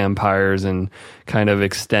attributes of vampires, and kind of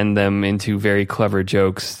extend them into very clever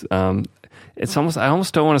jokes. I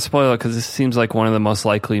almost don't want to spoil it because this seems like one of the most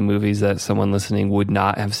likely movies that someone listening would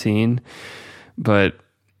not have seen, but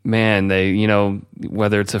man, they,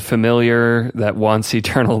 whether it's a familiar that wants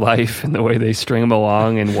eternal life and the way they string them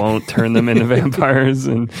along and won't turn them into vampires,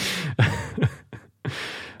 and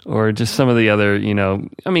or just some of the other,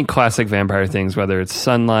 classic vampire things, whether it's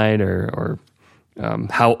sunlight or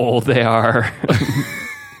how old they are.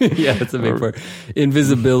 Yeah, that's a big part.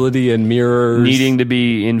 Invisibility and mirrors. Needing to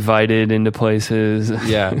be invited into places.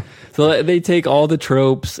 Yeah. So they take all the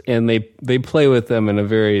tropes and they play with them in a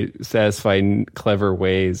very satisfying, clever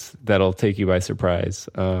ways that'll take you by surprise.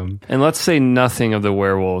 And let's say nothing of the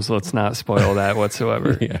werewolves. Let's not spoil that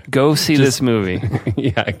whatsoever. Yeah. Go see this movie.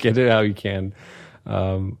 Yeah, get it how you can.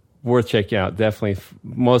 Worth checking out. Definitely.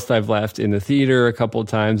 Most I've laughed in the theater a couple of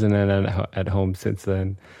times and then at home since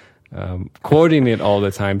then. Quoting it all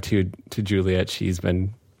the time to Juliet. She's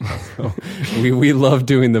been, we love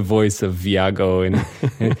doing the voice of Viago,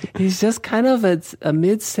 and he's just kind of a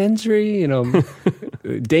mid-century,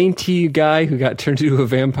 dainty guy who got turned into a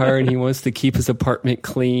vampire, and he wants to keep his apartment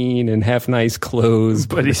clean and have nice clothes,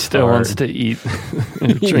 but he still wants to eat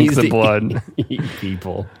and drink the blood. Eat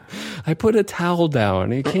people. I put a towel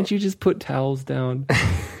down. Can't you just put towels down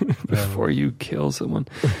before you kill someone?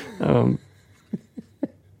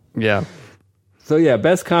 Yeah. So yeah,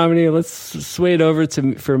 best comedy. Let's sway it over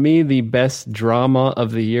to, for me, the best drama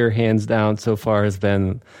of the year, hands down, so far has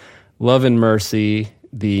been Love and Mercy,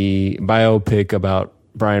 the biopic about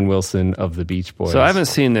Brian Wilson of the Beach Boys. So I haven't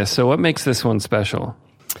seen this. So what makes this one special?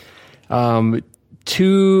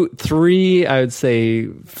 2, 3, I would say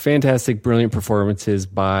fantastic, brilliant performances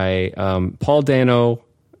by Paul Dano,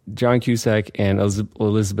 John Cusack, and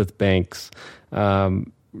Elizabeth Banks.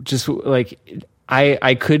 Just like...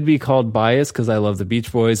 I could be called biased because I love the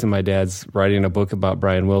Beach Boys and my dad's writing a book about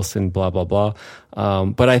Brian Wilson, blah, blah, blah.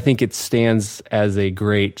 But I think it stands as a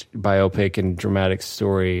great biopic and dramatic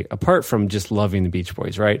story, apart from just loving the Beach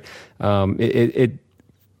Boys, right? It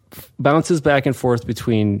bounces back and forth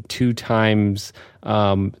between 2 times.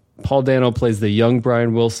 Paul Dano plays the young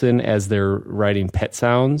Brian Wilson as they're writing Pet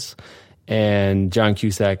Sounds, and John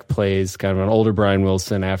Cusack plays kind of an older Brian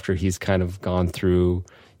Wilson after he's kind of gone through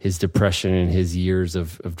his depression and his years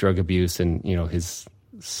of drug abuse and, his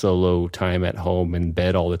solo time at home in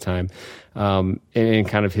bed all the time. And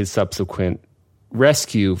kind of his subsequent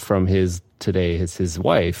rescue from his today is his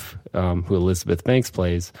wife, who Elizabeth Banks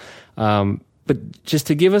plays. But just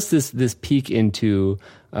to give us this peek into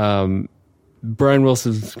Brian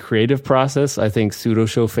Wilson's creative process, I think Pseudo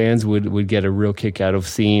Show fans would get a real kick out of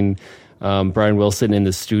seeing Brian Wilson in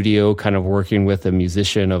the studio, kind of working with a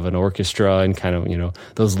musician of an orchestra, and kind of,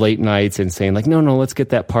 those late nights and saying like, no, let's get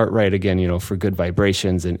that part right again, for Good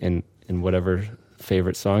Vibrations and whatever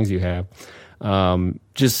favorite songs you have.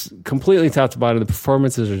 Just completely top to bottom. The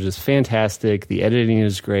performances are just fantastic. The editing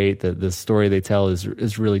is great. The story they tell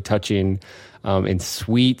is really touching and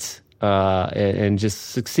sweet, and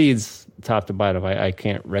just succeeds top to bottom. I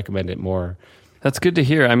can't recommend it more. That's good to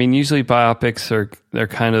hear. I mean, usually biopics they're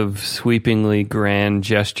kind of sweepingly grand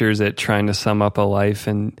gestures at trying to sum up a life,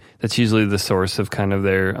 and that's usually the source of kind of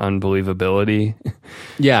their unbelievability.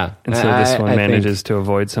 Yeah. And so this one manages to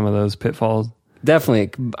avoid some of those pitfalls.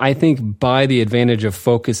 Definitely. I think by the advantage of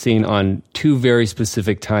focusing on two very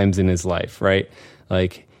specific times in his life, right?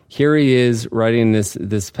 Like, here he is writing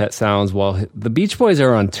this Pet Sounds while the Beach Boys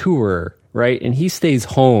are on tour, right? And he stays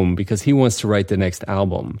home because he wants to write the next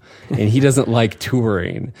album, and he doesn't like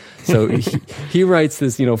touring. So he writes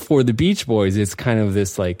this, for the Beach Boys. It's kind of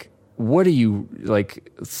this like, what are you, like,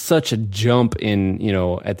 such a jump in,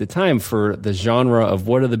 at the time for the genre of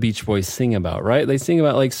what do the Beach Boys sing about, right? They sing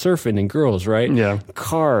about like surfing and girls, right? Yeah.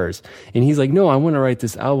 Cars. And he's like, no, I want to write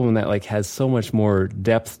this album that like has so much more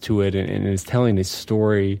depth to it and is telling a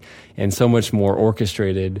story and so much more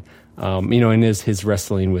orchestrated. And his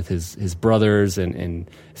wrestling with his brothers and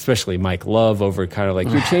especially Mike Love over kind of like,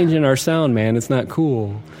 you're changing our sound, man. It's not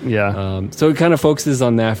cool. Yeah. So it kind of focuses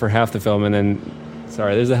on that for half the film, and then,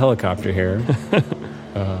 sorry, there's a helicopter here.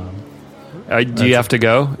 Do you have to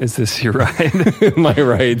go? Is this your ride? My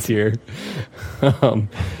ride's here. And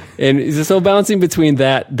so bouncing between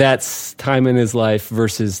that's time in his life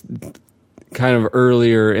versus kind of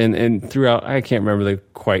earlier and throughout, I can't remember the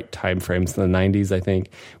quite time frames, in the 90s, I think,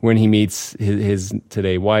 when he meets his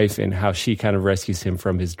today wife and how she kind of rescues him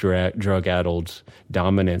from his drug-addled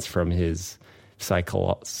dominance from his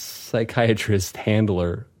psychiatrist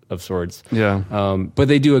handler of sorts. Yeah. But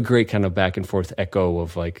they do a great kind of back and forth echo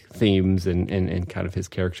of like themes and kind of his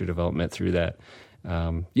character development through that.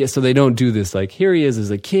 So they don't do this like, here he is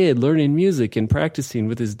as a kid learning music and practicing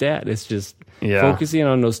with his dad. It's just focusing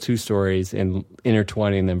on those two stories and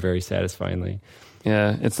intertwining them very satisfyingly.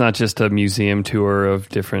 Yeah, it's not just a museum tour of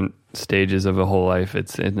different stages of a whole life.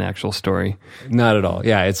 It's an actual story. Not at all.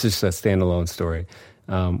 Yeah, it's just a standalone story.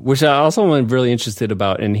 Which I also am really interested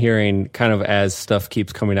about in hearing kind of as stuff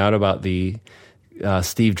keeps coming out about the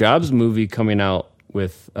Steve Jobs movie coming out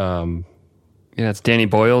with... it's Danny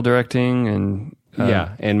Boyle directing and...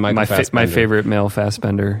 and Michael my favorite male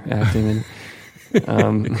Fassbender acting.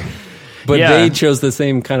 But they chose the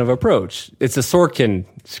same kind of approach. It's a Sorkin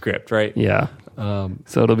script, right? Yeah.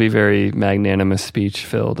 So it'll be very magnanimous speech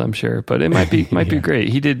filled, I'm sure. But it might be be great.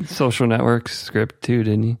 He did Social Network's script too,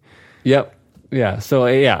 didn't he? Yep. Yeah. So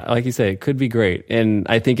like you say, it could be great. And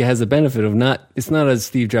I think it has the benefit of it's not a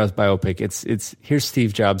Steve Jobs biopic. It's here's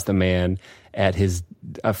Steve Jobs, the man, at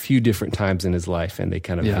a few different times in his life, and they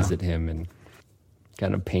kind of visit him and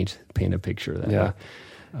kind of paint a picture of that. Yeah.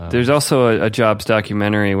 There's also a Jobs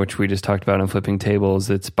documentary, which we just talked about on Flipping Tables.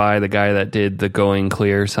 It's by the guy that did the Going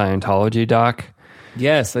Clear Scientology doc.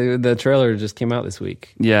 Yes, the trailer just came out this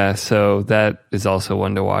week. Yeah, so that is also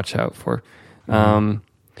one to watch out for.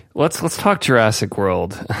 Let's talk Jurassic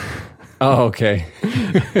World. Oh, okay.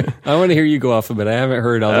 I want to hear you go off a bit. I haven't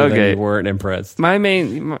heard other than you weren't impressed.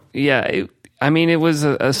 It was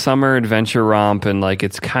a summer adventure romp, and like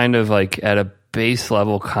it's kind of like at a base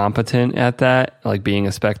level competent at that, like being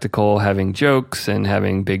a spectacle, having jokes and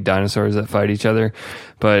having big dinosaurs that fight each other.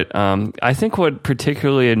 But I think what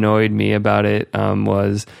particularly annoyed me about it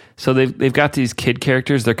was, so they've got these kid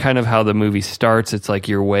characters. They're kind of how the movie starts. It's like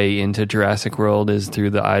your way into Jurassic World is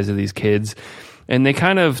through the eyes of these kids. And they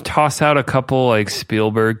kind of toss out a couple like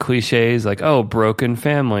Spielberg cliches, like, oh, broken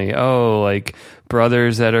family. Oh, like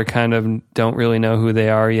brothers that are kind of don't really know who they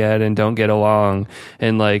are yet and don't get along.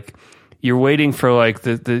 And like, you're waiting for like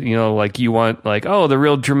like you want like, oh, the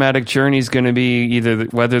real dramatic journey is going to be either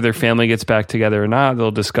whether their family gets back together or not.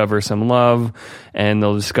 They'll discover some love and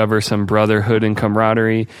they'll discover some brotherhood and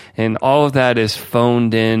camaraderie. And all of that is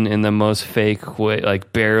phoned in the most fake way,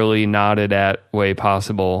 like barely nodded at way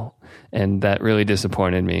possible. And that really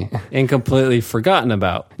disappointed me. And completely forgotten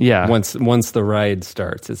about. Yeah. Once the ride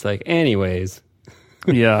starts, it's like, anyways.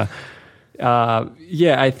 Yeah.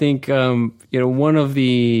 I think, one of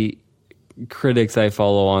the critics I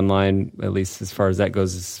follow online, at least as far as that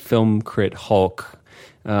goes, is Film Crit Hulk.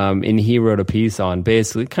 And he wrote a piece on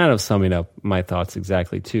basically kind of summing up my thoughts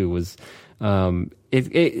exactly too, was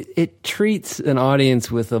it treats an audience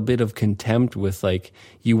with a bit of contempt, with like,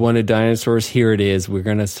 you wanted dinosaurs, here it is, we're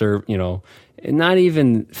gonna serve, not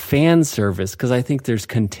even fan service, because I think there's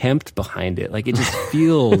contempt behind it. Like, it just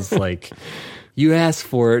feels like you asked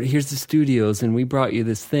for it, here's the studios, and we brought you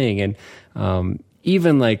this thing. And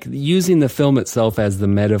even like using the film itself as the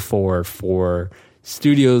metaphor for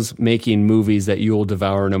studios making movies that you will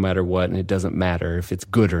devour no matter what, and it doesn't matter if it's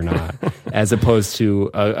good or not, as opposed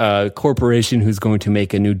to a corporation who's going to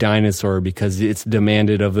make a new dinosaur because it's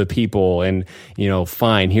demanded of the people, and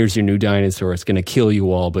fine, here's your new dinosaur, it's going to kill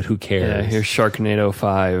you all, but who cares? Yeah, here's Sharknado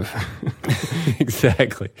 5.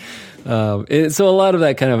 Exactly. So a lot of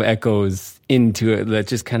that kind of echoes into it. That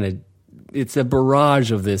just kind of, it's a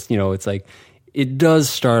barrage of this. It's like, it does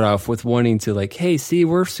start off with wanting to like, hey, see,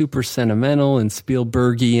 we're super sentimental and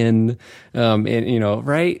Spielbergian, and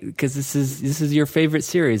right? Because this is your favorite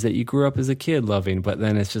series that you grew up as a kid loving. But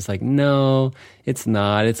then it's just like, no, it's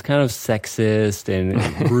not. It's kind of sexist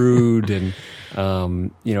and rude, and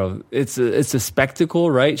it's a spectacle,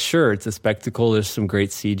 right? Sure, it's a spectacle. There's some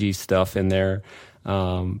great CG stuff in there.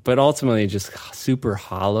 But ultimately just super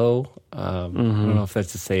hollow. I don't know if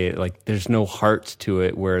that's to say it, like, there's no heart to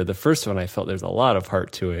it, where the first one I felt there's a lot of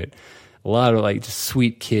heart to it. A lot of like just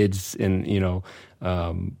sweet kids, and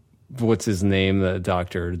what's his name? The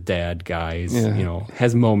doctor dad guy,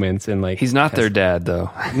 has moments, and like, he's not their dad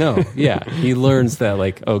though. No. Yeah. He learns that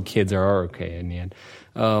like, oh, kids are okay in the end.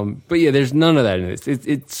 But yeah, there's none of that in this.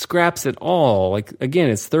 It scraps it all. Like, again,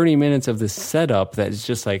 it's 30 minutes of this setup that is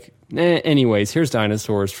just like, anyways, here's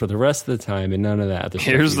dinosaurs for the rest of the time, and none of that.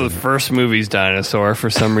 Here's the first movie's dinosaur for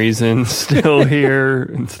some reason, still here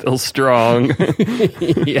and still strong.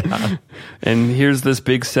 Yeah. And here's this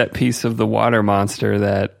big set piece of the water monster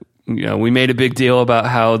that, we made a big deal about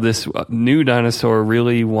how this new dinosaur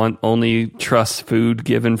really only trusts food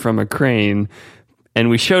given from a crane. And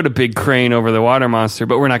we showed a big crane over the water monster,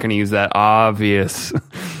 but we're not going to use that obvious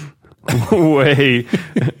way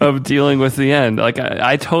of dealing with the end. Like,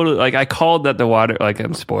 I totally, like, I called that the water, like,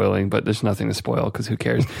 I'm spoiling, but there's nothing to spoil because who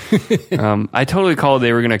cares? I totally called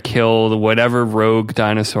they were going to kill the whatever rogue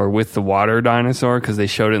dinosaur with the water dinosaur, because they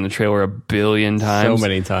showed it in the trailer 1 billion times. So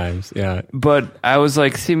many times, yeah. But I was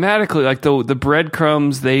like, thematically, like, the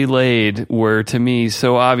breadcrumbs they laid were, to me,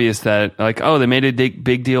 so obvious that, like, oh, they made a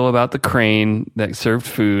big deal about the crane that served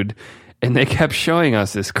food, and they kept showing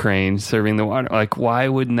us this crane serving the water. Like, why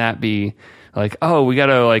wouldn't that be like, oh, we got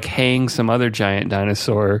to like hang some other giant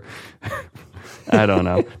dinosaur? I don't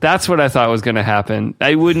know. That's what I thought was going to happen.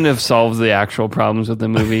 I wouldn't have solved the actual problems with the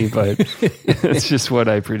movie, but it's just what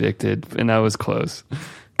I predicted, and I was close.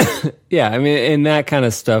 Yeah, I mean, and that kind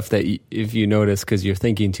of stuff that if you notice, because you're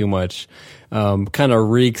thinking too much, kind of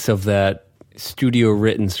reeks of that studio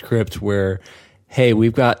written script where, hey,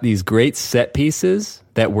 we've got these great set pieces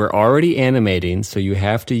that we're already animating, so you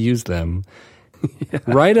have to use them. Yeah.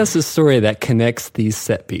 Write us a story that connects these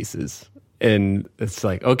set pieces. And it's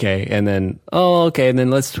like, okay, and then, oh, okay, and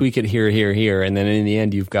then let's tweak it here, here, here. And then in the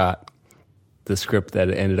end, you've got the script that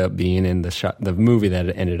it ended up being, and the movie that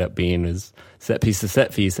it ended up being is set piece to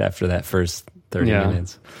set piece after that first 30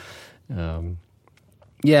 minutes.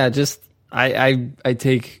 Just, I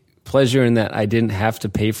take pleasure in that I didn't have to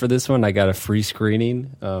pay for this one. I got a free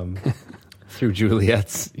screening through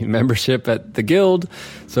Juliet's membership at the Guild.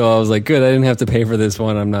 So I was like, good, I didn't have to pay for this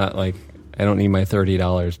one. I'm not like, I don't need my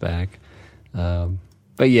 $30 back.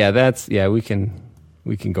 But yeah, we can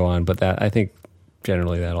go on. But that, I think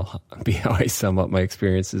generally that'll be how I sum up my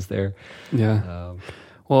experiences there. Yeah.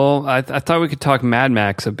 Well, I thought we could talk Mad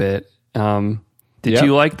Max a bit. Did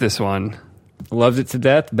you like this one? Loved it to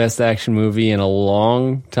death. Best action movie in a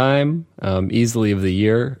long time. Easily of the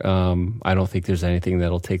year. I don't think there's anything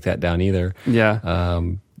that'll take that down either. Yeah.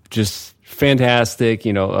 Just fantastic,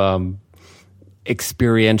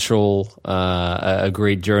 experiential, a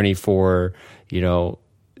great journey for, the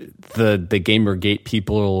Gamergate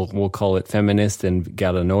people will call it feminist and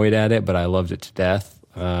got annoyed at it, but I loved it to death.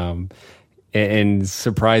 And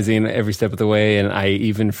surprising every step of the way. And I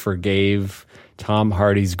even forgave Tom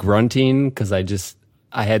Hardy's grunting, because I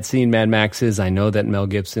had seen Mad Max's. I know that Mel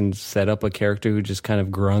Gibson set up a character who just kind of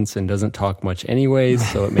grunts and doesn't talk much anyways,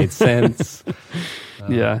 so it made sense.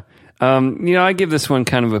 Yeah. I give this one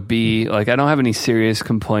kind of a B. Like, I don't have any serious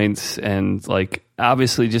complaints, and like,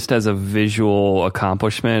 obviously, just as a visual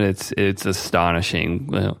accomplishment, it's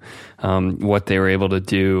astonishing what they were able to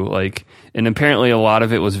do. Like, and apparently a lot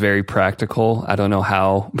of it was very practical. I don't know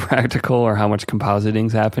how practical or how much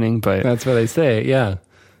compositing's happening, but that's what they say. Yeah.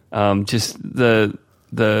 Just the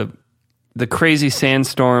crazy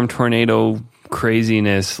sandstorm, tornado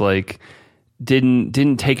craziness, like,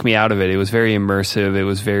 didn't take me out of it. It was very immersive. It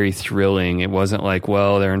was very thrilling. It wasn't like,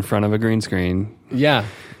 well, they're in front of a green screen. Yeah,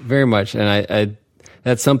 very much. And I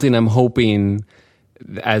that's something I'm hoping,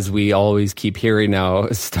 as we always keep hearing now,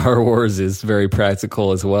 Star Wars is very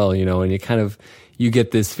practical as well, you know, and you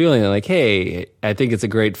get this feeling like, hey, I think it's a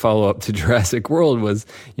great follow-up to Jurassic World was,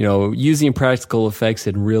 you know, using practical effects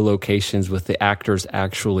in real locations with the actors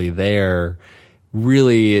actually there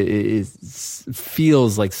really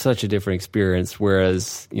feels like such a different experience.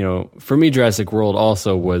 Whereas, you know, for me, Jurassic World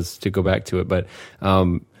also was, to go back to it, but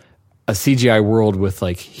a CGI world with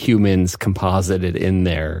like humans composited in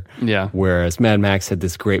there. Yeah. Whereas Mad Max had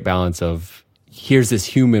this great balance of, here's this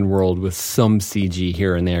human world with some CG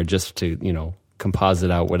here and there just to, you know, composite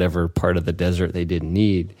out whatever part of the desert they didn't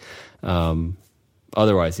need.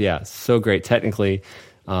 Otherwise, yeah, so great technically,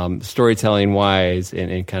 storytelling wise,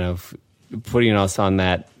 and kind of putting us on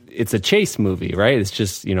that. It's a chase movie, right? It's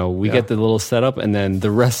just, you know, we get the little setup, and then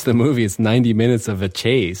the rest of the movie is 90 minutes of a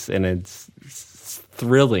chase, and it's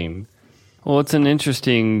thrilling. Well, it's an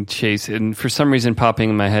interesting chase, and for some reason popping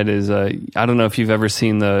in my head is, I don't know if you've ever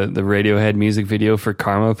seen the Radiohead music video for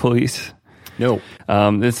Karma Police. No.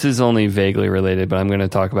 This is only vaguely related, but I'm going to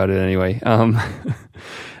talk about it anyway.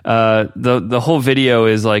 The whole video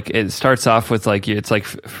is like, it starts off with like, it's like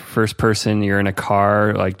first person, you're in a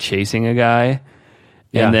car, like chasing a guy.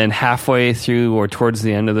 Yeah. And then halfway through or towards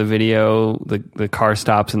the end of the video, the car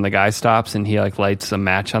stops and the guy stops, and he like lights a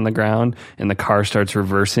match on the ground, and the car starts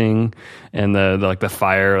reversing, and the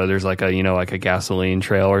fire, there's like a, you know, like a gasoline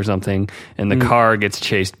trail or something, and the car gets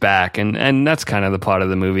chased back, and that's kind of the plot of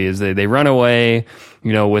the movie is they run away,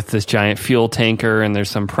 you know, with this giant fuel tanker, and there's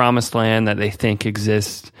some promised land that they think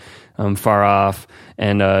exists far off.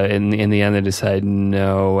 And in the end, they decide,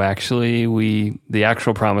 no, actually, the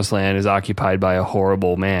actual promised land is occupied by a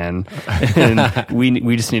horrible man, and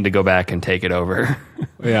we just need to go back and take it over.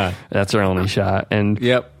 Yeah, that's our only shot. And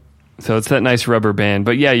yep. So it's that nice rubber band.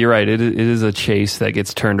 But yeah, you're right. It is a chase that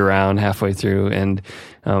gets turned around halfway through, and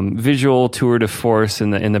visual tour de force in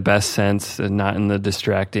the best sense, and not in the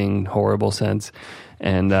distracting, horrible sense.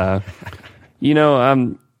 And you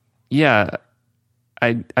know, yeah.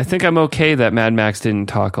 I think I'm okay that Mad Max didn't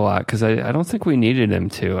talk a lot, because I don't think we needed him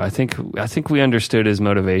to. I think we understood his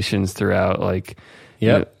motivations throughout, like, you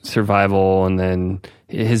know, survival, and then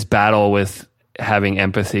his battle with having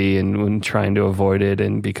empathy and when trying to avoid it,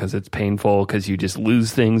 and because it's painful because you just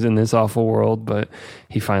lose things in this awful world, but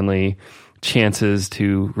he finally chances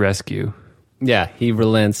to rescue. Yeah, he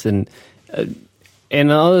relents. And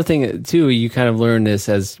another thing, too, you kind of learn this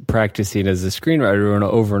as practicing as a screenwriter and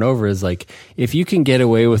over, is like, if you can get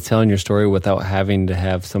away with telling your story without having to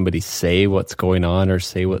have somebody say what's going on or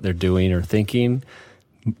say what they're doing or thinking,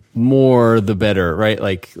 more the better, right?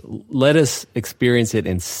 Like, let us experience it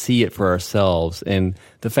and see it for ourselves. And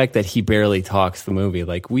the fact that he barely talks the movie,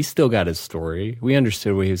 like, we still got his story. We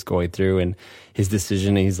understood what he was going through and his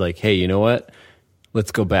decision. And he's like, hey, you know what?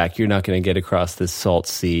 Let's go back. You're not going to get across this salt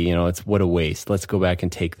sea. You know, it's what a waste. Let's go back and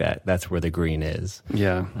take that. That's where the green is.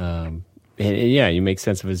 Yeah. And yeah, you make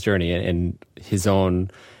sense of his journey and his own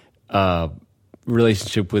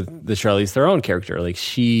relationship with the Charlize Theron character. Like,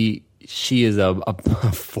 she is a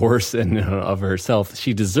force in of herself.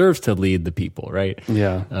 She deserves to lead the people, right?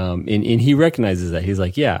 Yeah. And he recognizes that. He's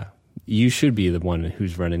like, yeah, you should be the one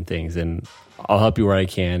who's running things, and I'll help you where I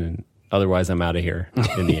can, and otherwise I'm out of here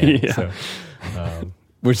in the end. Yeah. So,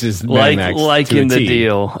 which is like in the T.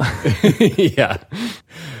 deal. Yeah,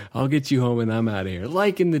 I'll get you home and I'm out of here.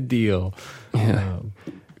 Like in the deal. Yeah.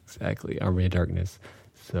 Exactly. Army of Darkness.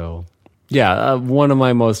 So yeah, one of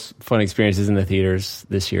my most fun experiences in the theaters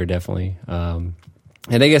this year, definitely. And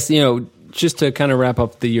I guess, you know, just to kind of wrap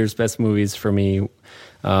up the year's best movies for me,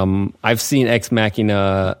 I've seen Ex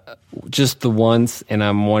Machina just the once, and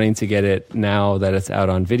I'm wanting to get it now that it's out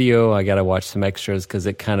on video. I got to watch some extras because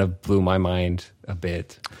it kind of blew my mind a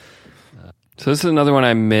bit. So this is another one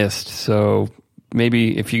I missed. So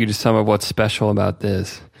maybe if you could just sum up what's special about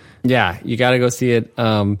this. Yeah, you got to go see it.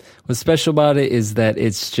 What's special about it is that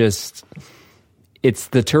it's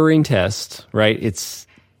the Turing test, right? It's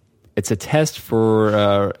a test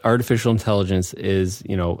for artificial intelligence.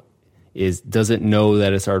 Doesn't know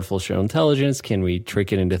that it's artificial intelligence. Can we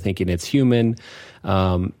trick it into thinking it's human?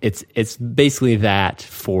 It's basically that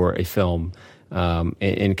for a film,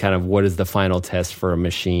 and kind of what is the final test for a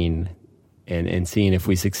machine, and seeing if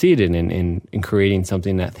we succeeded in creating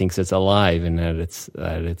something that thinks it's alive and that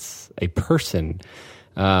it's a person.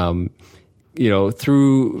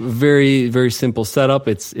 Through very, very simple setup,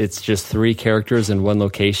 it's just three characters in one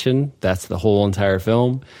location. That's the whole entire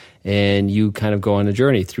film. and you kind of go on a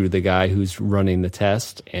journey through the guy who's running the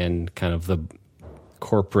test and kind of the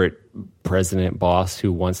corporate president boss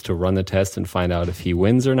who wants to run the test and find out if he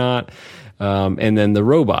wins or not. And then the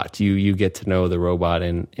robot, you get to know the robot.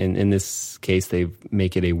 And in this case, they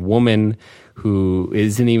make it a woman who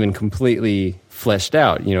isn't even completely fleshed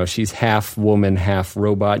out. You know, she's half woman, half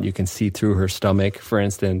robot. You can see through her stomach, for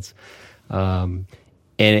instance. And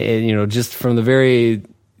you know, just from the very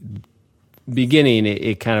beginning,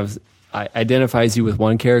 it kind of identifies you with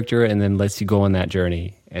one character and then lets you go on that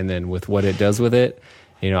journey. And then with what it does with it,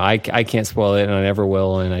 you know, I can't spoil it, and I never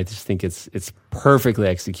will. And I just think it's perfectly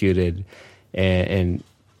executed and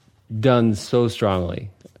done so strongly.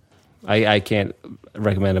 I can't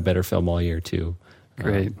recommend a better film all year too.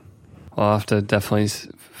 Great. I'll have to definitely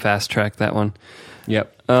fast track that one.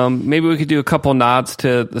 Yep. Maybe we could do a couple nods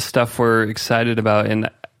to the stuff we're excited about. And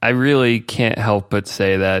I really can't help but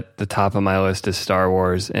say that the top of my list is Star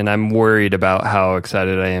Wars. And I'm worried about how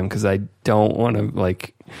excited I am because I don't want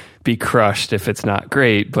to be crushed if it's not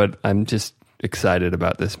great, but I'm just excited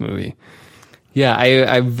about this movie. Yeah,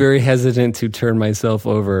 I'm very hesitant to turn myself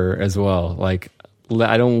over as well. Like,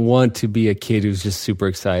 I don't want to be a kid who's just super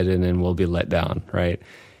excited and will be let down, right?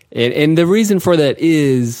 And the reason for that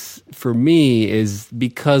is, for me, is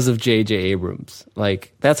because of J.J. Abrams.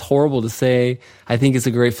 Like, that's horrible to say. I think he's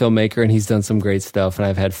a great filmmaker and he's done some great stuff and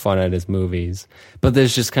I've had fun at his movies. But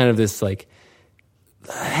there's just kind of this, like,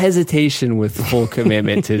 hesitation with full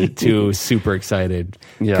commitment to super excited.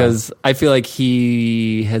 Because I feel like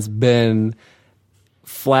he has been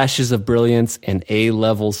flashes of brilliance and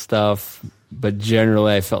A-level stuff, but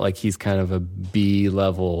generally I felt like he's kind of a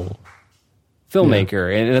B-level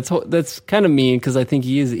filmmaker, and that's kind of mean because I think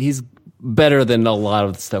he's better than a lot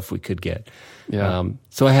of the stuff we could get.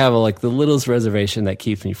 So I have the littlest reservation that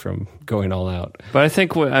keeps me from going all out. But I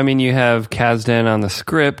think you have Kasdan on the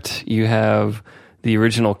script, you have the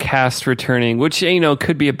original cast returning, which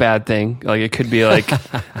could be a bad thing. Like, it could be like,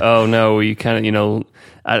 oh no, you kind of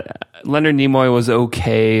Leonard Nimoy was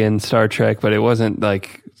okay in Star Trek, but it wasn't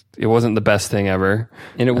the best thing ever,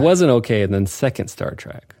 and it wasn't okay in the second Star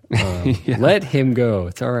Trek. Let him go.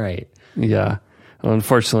 It's all right. Yeah. Well,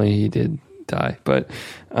 unfortunately, he did die. But,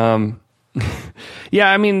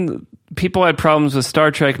 people had problems with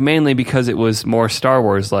Star Trek mainly because it was more Star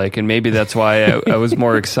Wars-like, and maybe that's why I was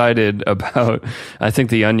more excited about. I think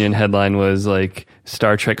the Onion headline was like,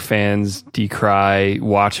 Star Trek fans decry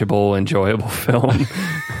watchable, enjoyable film.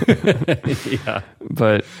 Yeah.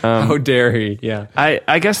 But how dare he? Yeah.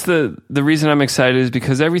 I guess the reason I'm excited is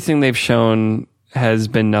because everything they've shown has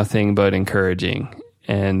been nothing but encouraging,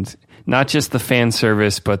 and not just the fan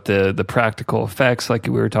service, but the practical effects, like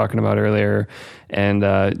we were talking about earlier, and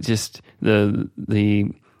just the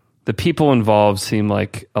people involved seem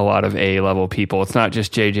like a lot of A-level people. It's not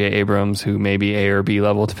just J.J. Abrams, who may be A or B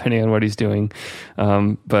level depending on what he's doing,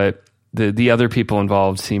 but the other people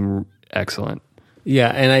involved seem excellent. Yeah,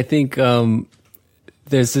 and I think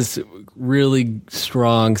there's this really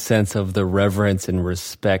strong sense of the reverence and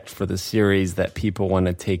respect for the series that people want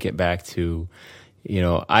to take it back to.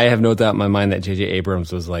 I have no doubt in my mind that J.J.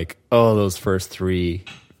 Abrams was like, oh, those first 3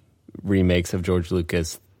 remakes of George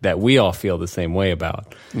Lucas that we all feel the same way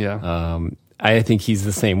about. Yeah. I think he's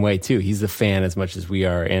the same way too. He's a fan as much as we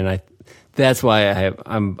are, and that's why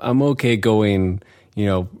I'm okay going,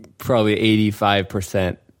 probably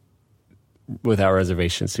 85% without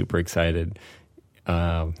reservation, super excited.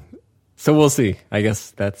 So we'll see. I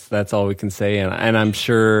guess that's all we can say. And I'm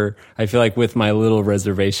sure, I feel like with my little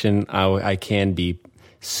reservation, I can be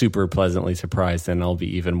super pleasantly surprised, and I'll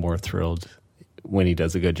be even more thrilled when he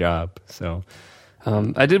does a good job. So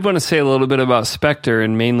I did want to say a little bit about Spectre,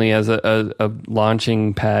 and mainly as a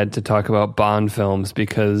launching pad to talk about Bond films,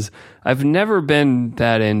 because I've never been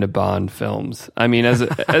that into Bond films. I mean,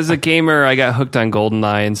 as a gamer, I got hooked on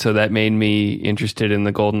GoldenEye, and so that made me interested in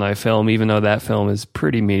the GoldenEye film, even though that film is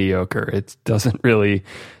pretty mediocre. It doesn't really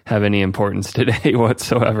have any importance today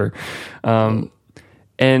whatsoever.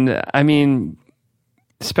 And I mean,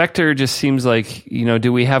 Spectre just seems like,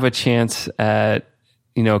 do we have a chance at,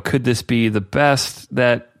 could this be the best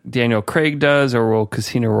that Daniel Craig does, or will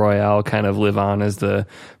Casino Royale kind of live on as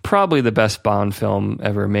probably the best Bond film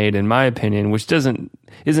ever made, in my opinion, which isn't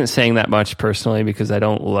saying that much personally because I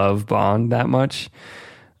don't love Bond that much.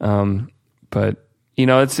 But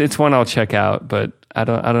it's one I'll check out, but I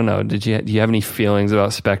don't know. Do you have any feelings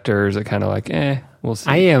about Spectre? Or is it kind of like, we'll see?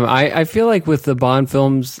 I am. I feel like with the Bond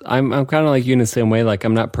films, I'm kind of like you in the same way. Like,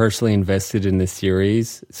 I'm not personally invested in the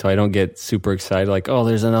series, so I don't get super excited. Like, oh,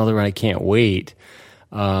 there's another one, I can't wait.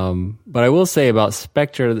 But I will say about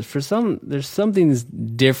Spectre, there's something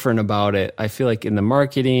different about it. I feel like in the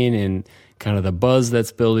marketing and kind of the buzz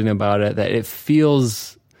that's building about it, that it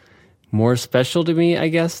feels more special to me, I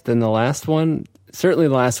guess, than the last one. Certainly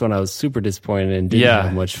the last one I was super disappointed and didn't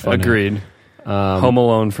have much fun. Agreed. Home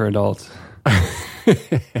Alone for adults.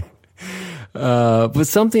 But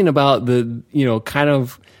something about the, kind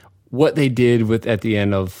of what they did with at the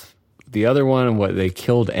end of the other one and what they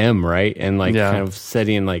killed M, right? And kind of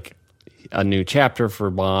setting like a new chapter for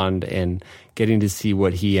Bond and getting to see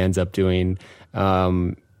what he ends up doing.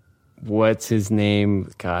 What's his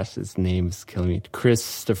name? Gosh, his name's killing me.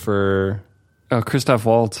 Christoph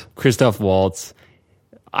Waltz. Christoph Waltz.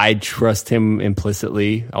 I trust him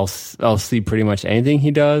implicitly. I'll see pretty much anything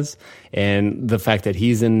he does, and the fact that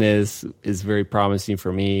he's in this is very promising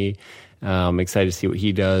for me. I'm excited to see what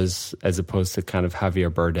he does, as opposed to kind of Javier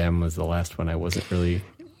Bardem was the last one I wasn't really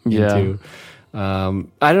into. I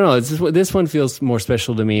don't know. This one feels more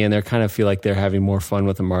special to me, and they kind of feel like they're having more fun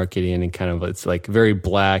with the marketing, and kind of it's like very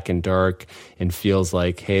black and dark, and feels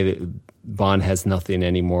like, hey, Bond has nothing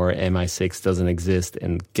anymore. MI6 doesn't exist,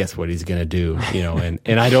 and guess what he's gonna do?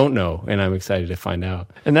 And I don't know, and I'm excited to find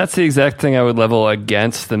out. And that's the exact thing I would level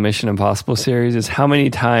against the Mission Impossible series: is how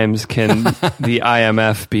many times can the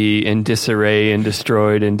IMF be in disarray and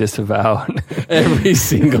destroyed and disavowed? Every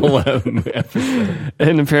single episode.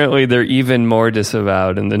 And apparently, they're even more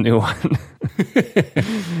disavowed in the new one.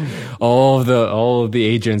 All of the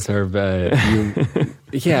agents are bad.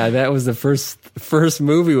 Yeah, that was the first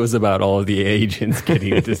movie was about all of the agents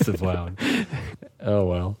getting disavowed. Oh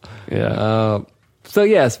well. Yeah. So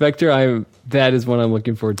yeah, Spectre. That is what I'm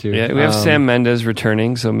looking forward to. Yeah, we have Sam Mendes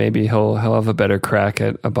returning, so maybe he'll have a better crack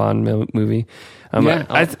at a Bond movie.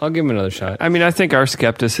 I'll give him another shot. I mean, I think our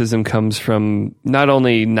skepticism comes from not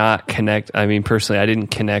only not connect. I mean, personally, I didn't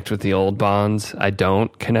connect with the old Bonds. I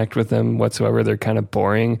don't connect with them whatsoever. They're kind of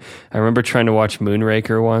boring. I remember trying to watch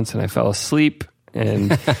Moonraker once, and I fell asleep.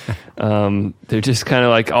 And they're just kind of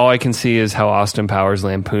like, all I can see is how Austin Powers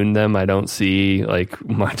lampooned them. I don't see like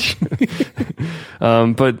much.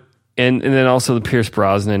 But then also the Pierce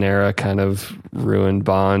Brosnan era kind of ruined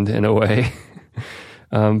Bond in a way.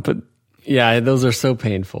 But yeah, those are so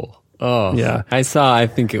painful. Oh yeah, I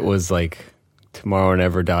think it was like Tomorrow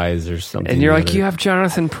Never Dies or something. And you're like, you have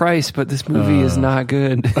Jonathan Pryce, but this movie is not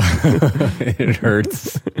good. It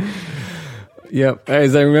hurts. Yep.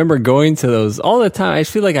 As I remember going to those all the time, I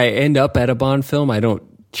feel like I end up at a Bond film. I don't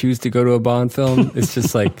choose to go to a Bond film. It's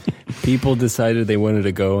just like people decided they wanted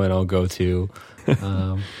to go, and I'll go too.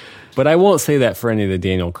 But I won't say that for any of the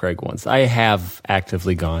Daniel Craig ones. I have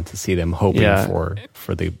actively gone to see them, hoping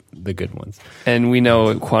for the good ones. And we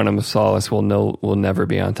know Quantum of Solace will never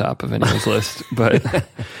be on top of anyone's list. But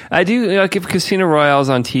I do, like, if Casino Royale's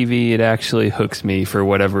on TV, it actually hooks me for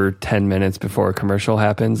whatever 10 minutes before a commercial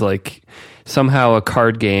happens. Like, somehow a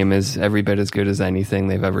card game is every bit as good as anything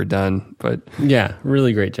they've ever done. But yeah,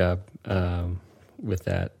 really great job with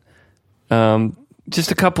that.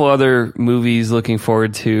 Just a couple other movies looking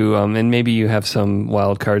forward to, and maybe you have some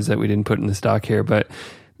wild cards that we didn't put in the stock here, but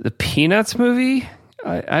the Peanuts movie,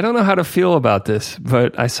 I don't know how to feel about this,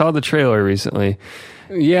 but I saw the trailer recently.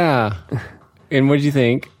 Yeah. And what did you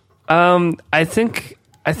think? I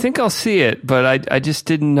think I'll see it, but I just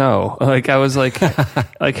didn't know. Like, I was like,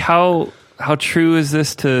 like how true is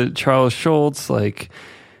this to Charles Schultz? Like,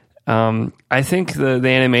 I think the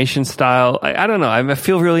animation style, I don't know. I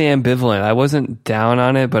feel really ambivalent. I wasn't down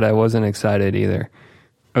on it, but I wasn't excited either.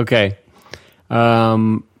 Okay.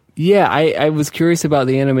 Yeah, I was curious about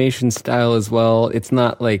the animation style as well. It's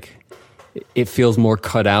not like, it feels more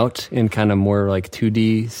cut out and kind of more like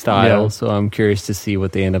 2D style. Yeah. So I'm curious to see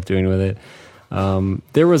what they end up doing with it.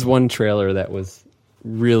 There was one trailer that was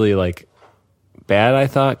really like bad, I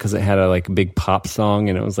thought, because it had a like big pop song,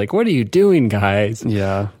 and it was like, what are you doing, guys?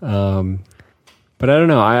 Yeah. But I don't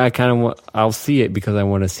know. I kind of I'll see it because I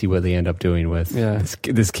want to see what they end up doing with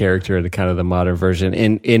this character, the kind of the modern version,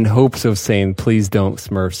 in hopes of saying, please don't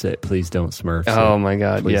Smurfs it, please don't Smurfs it. Oh my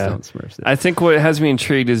God, please yeah. Don't Smurfs it. I think what has me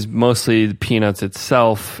intrigued is mostly Peanuts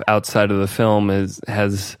itself. Outside of the film,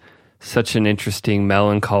 has such an interesting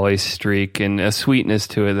melancholy streak and a sweetness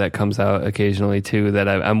to it that comes out occasionally too, that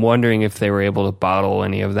I'm wondering if they were able to bottle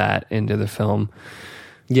any of that into the film.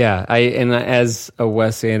 Yeah, and as a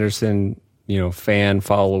Wes Anderson, fan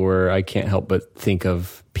follower, I can't help but think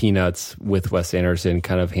of Peanuts with Wes Anderson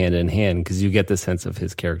kind of hand in hand, because you get the sense of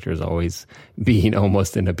his characters always being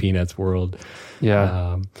almost in a Peanuts world.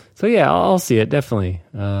 Yeah. So yeah, I'll see it definitely.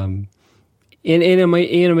 In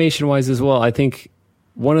animation wise as well, I think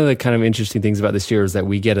one of the kind of interesting things about this year is that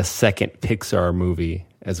we get a second Pixar movie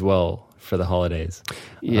as well for the holidays.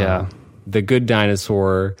 Yeah. The Good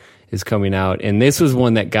Dinosaur is coming out, and this was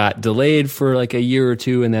one that got delayed for like a year or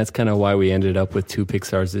two, and that's kind of why we ended up with 2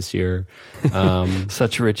 Pixars this year.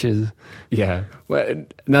 Such riches. Yeah, well,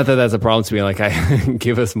 not that that's a problem to me. Like,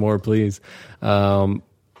 give us more, please. I'm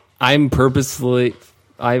purposely,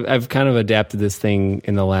 I've kind of adapted this thing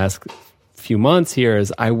in the last few months here,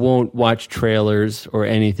 is I won't watch trailers or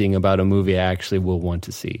anything about a movie I actually will want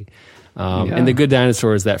to see. And The Good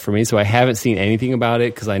Dinosaur is that for me. So I haven't seen anything about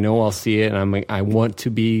it because I know I'll see it, and I'm like, I want to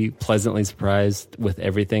be pleasantly surprised with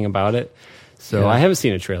everything about it. So I haven't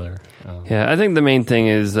seen a trailer. I think the main thing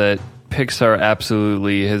is that Pixar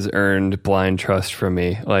absolutely has earned blind trust from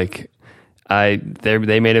me. Like,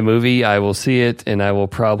 they made a movie, I will see it, and I will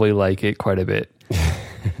probably like it quite a bit.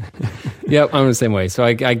 Yep, I'm the same way. So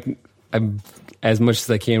I'm as much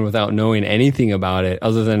as I can without knowing anything about it,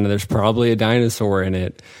 other than there's probably a dinosaur in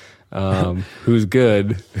it. Who's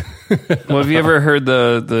good. Well, have you ever heard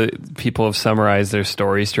the people have summarized their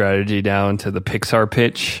story strategy down to the Pixar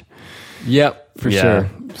pitch? Yep, for sure.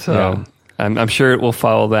 So I'm sure it will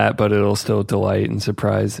follow that, but it'll still delight and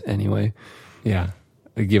surprise anyway. Yeah,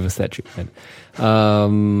 give us that treatment.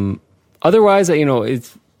 Otherwise,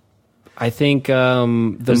 it's. I think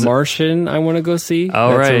The Martian I want to go see.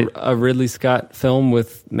 Oh, That's right. a Ridley Scott film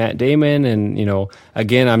with Matt Damon. And,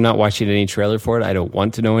 again, I'm not watching any trailer for it. I don't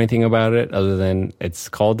want to know anything about it other than it's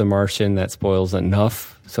called The Martian. That spoils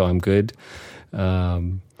enough, so I'm good.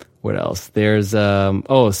 What else? There's,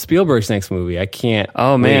 Spielberg's next movie. I can't.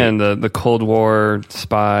 Oh, man, the Cold War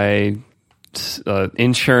spy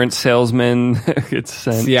insurance salesman gets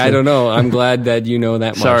sent. See, I don't know. I'm glad that you know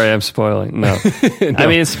that much. Sorry, I'm spoiling. No. No. I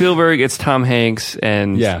mean, it's Spielberg, it's Tom Hanks,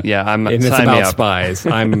 and and it's about spies.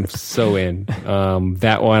 I'm so in.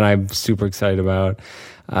 That one I'm super excited about.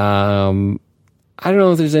 I don't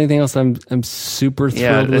know if there's anything else I'm super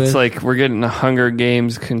thrilled with. Yeah, it's like we're getting a Hunger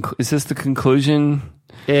Games. Is this the conclusion?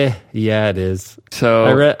 Yeah, it is.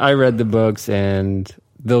 So I read the books, and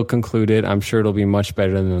they'll conclude it. I'm sure it'll be much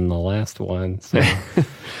better than the last one. So.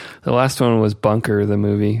 The last one was Bunker, the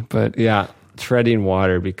movie, but yeah, treading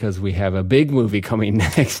water because we have a big movie coming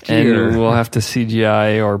next year. And we'll have to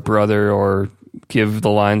CGI or brother or give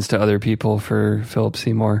the lines to other people for Philip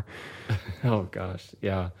Seymour. Oh gosh,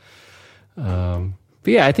 yeah. But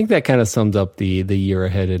yeah, I think that kind of sums up the year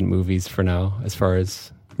ahead in movies for now, as far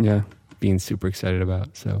as being super excited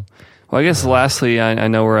about. So. Well, I guess lastly, I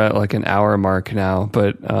know we're at like an hour mark now,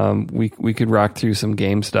 but we could rock through some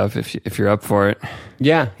game stuff if you're up for it.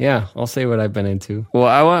 Yeah, I'll say what I've been into. Well,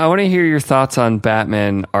 I want to hear your thoughts on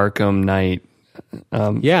Batman Arkham Knight.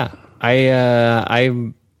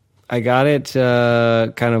 I got it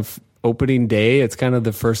kind of opening day. It's kind of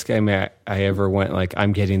the first game I ever went like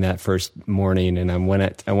I'm getting that first morning, and I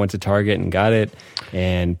went to Target and got it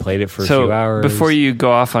and played it for a few hours. Before you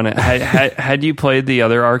go off on it, had you played the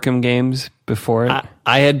other Arkham games before it?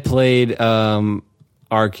 I had played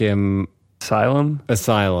Arkham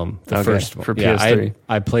Asylum, the first one for PS3.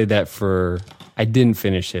 I played that I didn't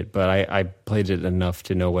finish it, but I played it enough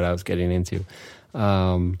to know what I was getting into.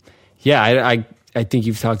 I think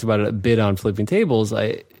you've talked about it a bit on Flipping Tables.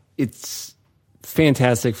 It's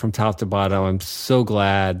fantastic from top to bottom. I'm so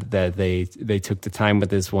glad that they took the time with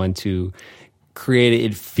this one to create it.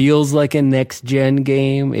 It feels like a next gen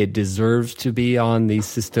game. It deserves to be on these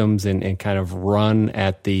systems and kind of run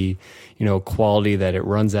at the quality that it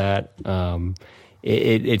runs at.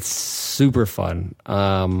 It's super fun.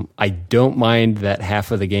 I don't mind that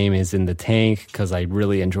half of the game is in the tank because I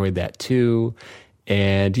really enjoyed that too.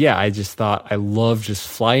 And yeah, I just thought I love just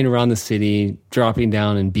flying around the city, dropping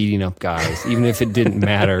down and beating up guys, even if it didn't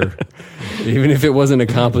matter. Even if it wasn't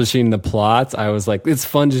accomplishing the plot, I was like, it's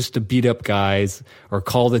fun just to beat up guys or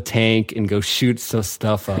call the tank and go shoot some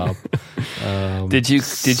stuff up. Did you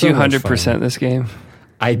 100% this game?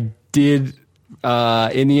 I did.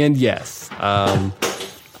 In the end, yes.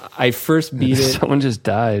 I first beat it. Someone just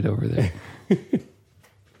died over there.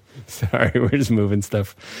 Sorry, we're just moving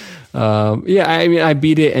stuff. I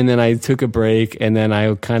beat it, and then I took a break, and then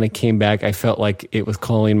I kind of came back. I felt like it was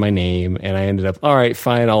calling my name, and I ended up, all right,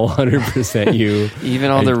 fine, I'll 100% you. Even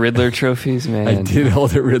all the Riddler trophies, man. I did all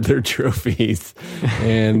the Riddler trophies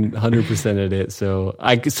and 100%ed it. So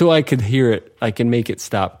I could hear it. I can make it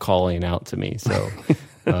stop calling out to me. So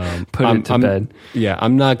put it to bed. Yeah,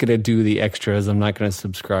 I'm not going to do the extras. I'm not going to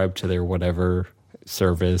subscribe to their whatever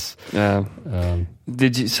service.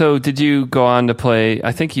 Did you go on to play?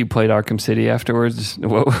 I think you played Arkham City afterwards.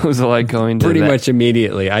 What was it like going to pretty much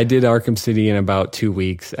immediately? I did Arkham City in about 2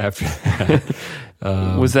 weeks after that.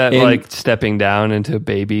 Was that like stepping down into a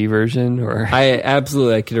baby version, or? I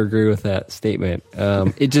could agree with that statement.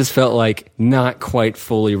 It just felt like not quite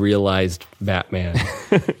fully realized Batman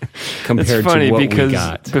compared to what we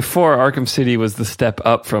got. Before, Arkham City was the step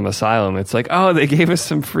up from Asylum. It's like, oh, they gave us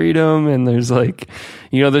some freedom, and there's like,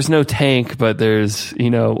 there's no tank, but there's,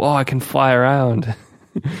 I can fly around.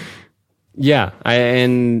 Yeah,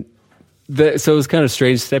 so it was kind of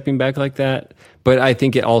strange stepping back like that. But I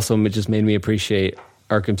think it also just made me appreciate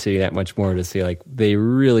Arkham City that much more to see like they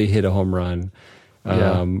really hit a home run.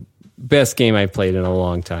 Best game I played in a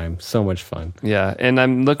long time. So much fun. Yeah, and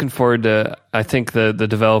I'm looking forward to. I think the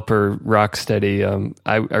developer Rocksteady.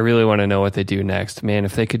 I really want to know what they do next. Man,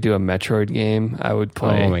 if they could do a Metroid game, I would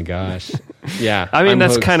play. Oh my gosh! Yeah, I mean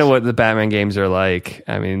that's kind of what the Batman games are like.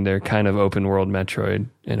 I mean they're kind of open world Metroid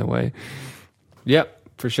in a way. Yep,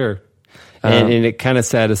 for sure. And it kind of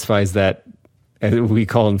satisfies that. As we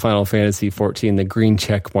call in Final Fantasy 14 the green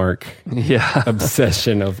check mark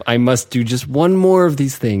obsession of I must do just one more of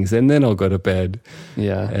these things and then I'll go to bed.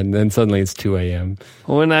 Yeah. And then suddenly it's 2 a.m.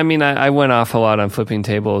 Well, and I went off a lot on flipping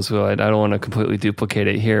tables. Well, I don't want to completely duplicate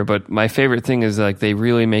it here, but my favorite thing is like they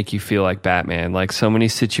really make you feel like Batman. Like so many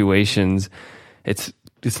situations, it's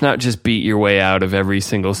not just beat your way out of every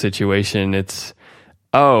single situation. It's,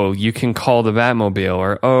 oh, you can call the Batmobile,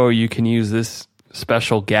 or oh, you can use this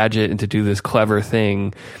special gadget and to do this clever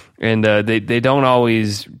thing, and they don't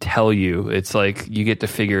always tell you. It's like you get to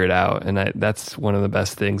figure it out, and that's one of the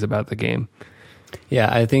best things about the game.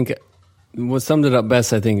 Yeah, I think what summed it up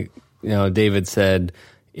best, I think David said,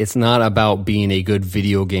 it's not about being a good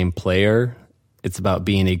video game player, it's about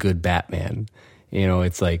being a good Batman.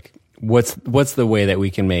 It's like what's the way that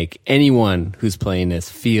we can make anyone who's playing this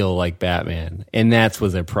feel like Batman, and that's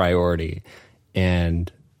was a priority.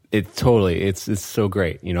 And it's so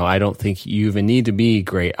great. I don't think you even need to be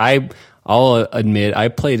great. I'll admit I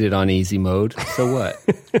played it on easy mode. So what?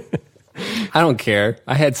 I don't care.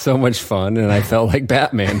 I had so much fun and I felt like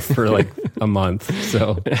Batman for like a month.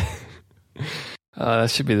 So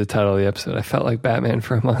that should be the title of the episode. I felt like Batman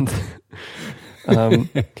for a month.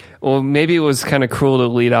 Well, maybe it was kind of cruel to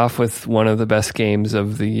lead off with one of the best games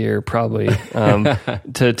of the year, probably,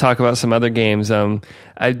 to talk about some other games. How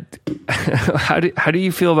do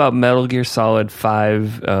you feel about Metal Gear Solid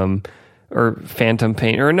 5 or Phantom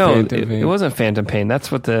Pain? Or no, it wasn't Phantom Pain.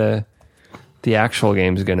 That's what the actual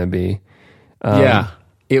game's going to be.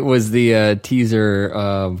 It was the teaser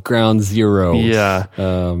of Ground Zero. Yeah.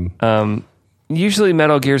 Usually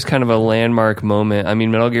Metal Gear's kind of a landmark moment. I mean,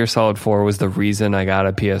 Metal Gear Solid 4 was the reason I got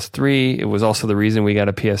a PS3. It was also the reason we got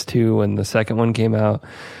a PS2 when the second one came out.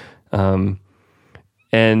 And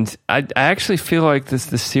I actually feel like the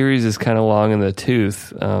series is kind of long in the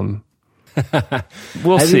tooth. We'll see.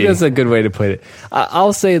 I think that's a good way to put it.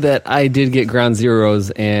 I'll say that I did get Ground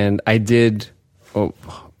Zeroes, and I did... Oh,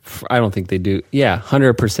 I don't think they do. Yeah,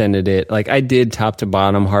 100%ed it. Like, I did top to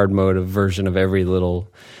bottom hard mode a version of every little...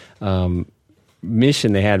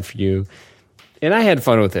 mission they had for you, and I had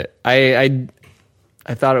fun with it. I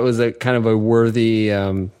thought it was a kind of a worthy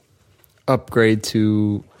upgrade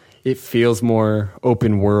to. It feels more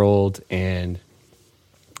open world, and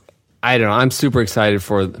I don't know. I'm super excited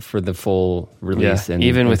for the full release. Yeah,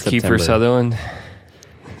 even with Kiefer Sutherland.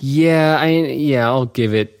 Yeah, I'll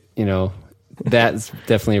give it. That's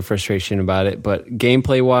definitely a frustration about it, but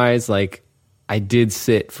gameplay wise, like. I did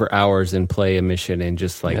sit for hours and play a mission and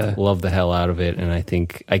just love the hell out of it. And I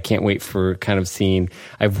think I can't wait for kind of seeing.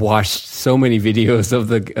 I've watched so many videos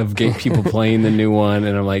of game people playing the new one,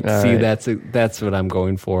 and I'm like, that's what I'm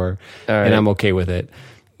going for, and I'm okay with it.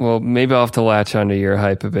 Well, maybe I'll have to latch onto your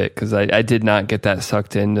hype a bit because I did not get that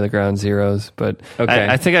sucked into the Ground Zeroes, but okay.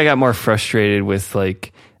 I think I got more frustrated with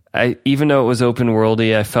even though it was open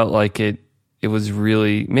worldy, I felt like it was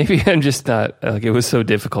really, maybe I'm just not, like, it was so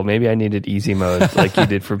difficult. Maybe I needed easy mode like you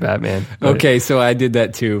did for Batman. Okay, so I did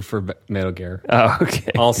that too for Metal Gear. Oh,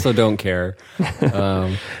 okay. Also don't care.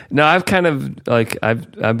 No, I've kind of,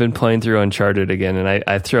 I've been playing through Uncharted again, and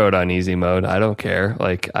I throw it on easy mode. I don't care.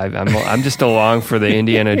 Like, I'm just along for the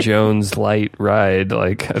Indiana Jones light ride.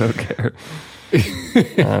 Like, I don't care.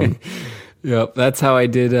 Yep, that's how I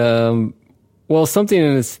did, something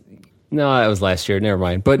in this, no, that was last year. Never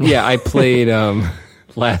mind. But yeah, I played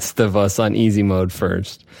Last of Us on easy mode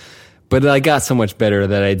first. But I got so much better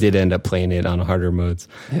that I did end up playing it on harder modes.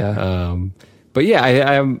 Yeah. But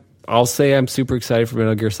yeah, I'll say I'm super excited for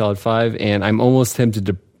Metal Gear Solid 5, and I'm almost tempted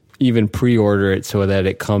to even pre-order it so that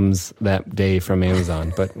it comes that day from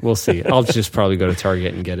Amazon. But we'll see. I'll just probably go to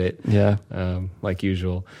Target and get it. Yeah. Like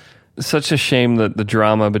usual. Such a shame that the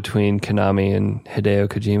drama between Konami and Hideo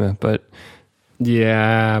Kojima, but...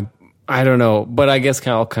 Yeah, I don't know, but I guess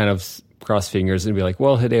I'll kind of cross fingers and be like,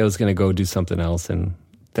 well, Hideo's going to go do something else, and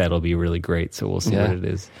that'll be really great. So we'll see what it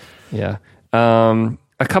is. Yeah.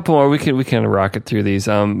 A couple more. We can rocket through these.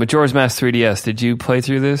 Majora's Mask 3DS. Did you play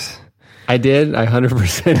through this? I did. I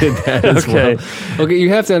 100% did that as Okay. well. Okay, you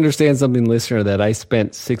have to understand something, listener, that I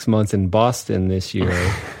spent 6 months in Boston this year.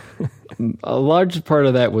 A large part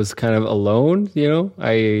of that was kind of alone, you know.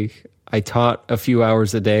 I taught a few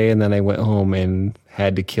hours a day, and then I went home and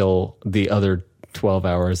had to kill the other 12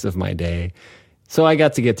 hours of my day. So I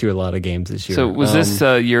got to get through a lot of games this year. So was this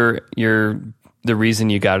the reason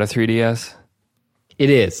you got a 3DS? It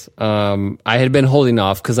is. I had been holding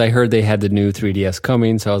off because I heard they had the new 3DS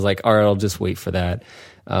coming, so I was like, all right, I'll just wait for that.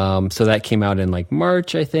 So that came out in like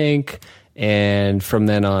March, I think, and from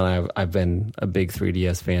then on, I've been a big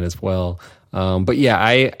 3DS fan as well. But yeah,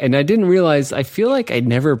 I didn't realize. I feel like I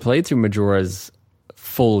never played through Majora's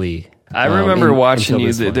fully. I remember watching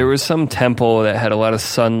you. There was some temple that had a lot of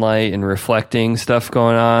sunlight and reflecting stuff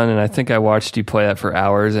going on, and I think I watched you play that for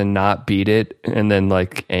hours and not beat it, and then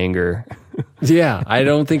like anger. Yeah, I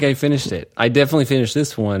don't think I finished it. I definitely finished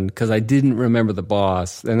this one because I didn't remember the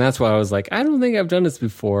boss, and that's why I was like, I don't think I've done this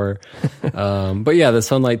before. But yeah, the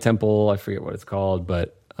Sunlight Temple, I forget what it's called,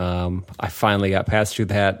 but I finally got past through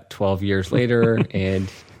that 12 years later,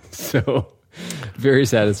 and so very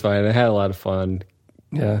satisfying. I had a lot of fun.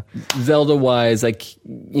 Yeah. Zelda-wise, like,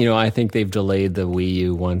 you know, I think they've delayed the Wii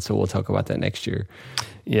U one, so we'll talk about that next year.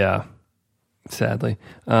 Yeah, sadly.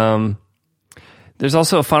 There's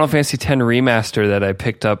also a Final Fantasy X remaster that I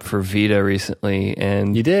picked up for Vita recently,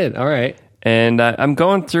 and You did? All right. and I'm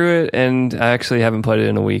going through it, and I actually haven't played it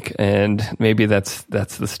in a week, and maybe that's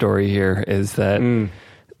the story here, is that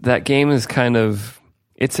that game is kind of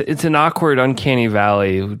it's an awkward, uncanny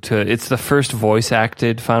valley. It's the first voice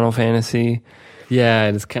acted Final Fantasy. Yeah,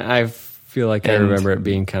 and it's kind of, I feel like I And remember it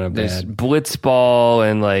being kind of There's bad. Blitzball,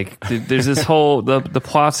 and like there's this whole the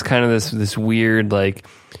plot's kind of this weird, like,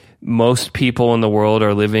 most people in the world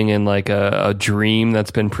are living in like a dream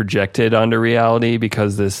that's been projected onto reality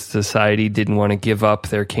because this society didn't want to give up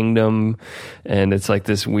their kingdom, and it's like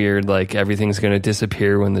this weird, like, everything's going to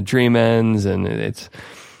disappear when the dream ends, and it's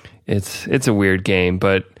a weird game.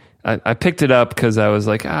 But I picked it up because I was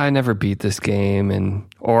like, I never beat this game, and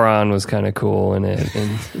Oron was kind of cool in it,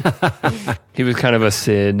 and he was kind of a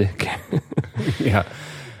Sid. Yeah.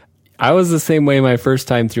 I was the same way my first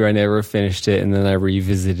time through. I never finished it, and then I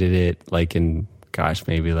revisited it like in,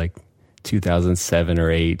 maybe like 2007 or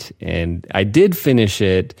 8, and I did finish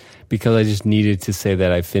it because I just needed to say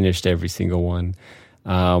that I finished every single one.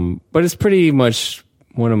 But it's pretty much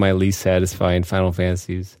one of my least satisfying Final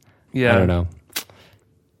Fantasies. Yeah. I don't know.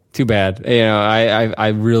 Too bad. You know, I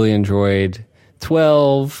really enjoyed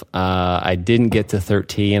 12. I didn't get to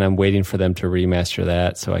 13. I'm waiting for them to remaster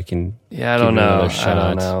that so I can. Yeah, I don't know. Shot, I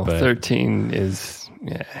don't know. but 13 is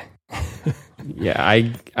yeah,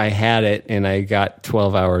 I had it and I got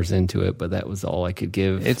 12 hours into it, but that was all I could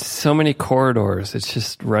give. It's so many corridors. It's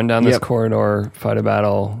just run down this corridor, fight a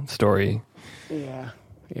battle story.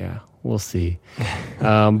 Yeah, we'll see.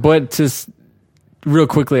 But just real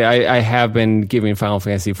quickly, I have been giving Final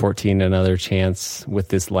Fantasy 14 another chance with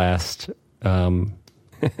this last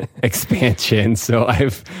expansion. So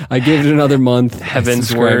I gave it another month.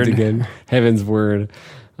 Heaven's I Word again. Heaven's Word.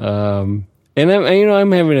 And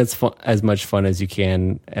I'm having as much fun as you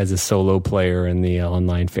can as a solo player in the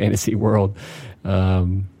online fantasy world.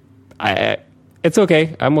 It's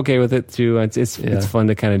okay. I'm okay with it too. It's fun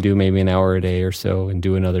to kind of do maybe an hour a day or so and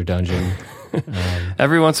do another dungeon.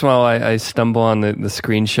 Every once in a while, I stumble on the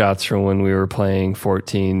screenshots from when we were playing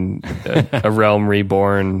 14, A Realm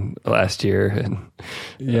Reborn last year, and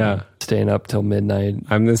staying up till midnight.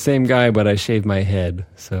 I'm the same guy, but I shaved my head.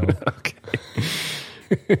 So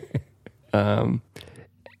okay.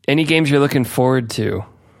 Any games you're looking forward to?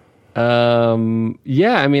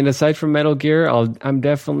 Yeah, I mean, aside from Metal Gear, I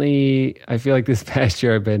feel like this past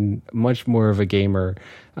year I've been much more of a gamer.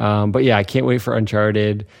 But yeah, I can't wait for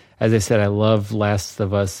Uncharted. As I said, I love Last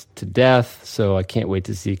of Us to death, so I can't wait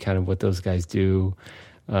to see kind of what those guys do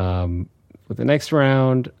with the next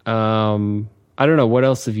round. I don't know. What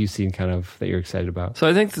else have you seen kind of that you're excited about? So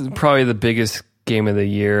I think probably the biggest game of the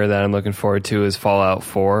year that I'm looking forward to is Fallout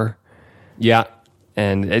 4. Yeah.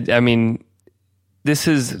 And I mean, this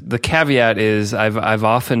is the caveat is I've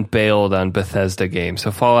often bailed on Bethesda games.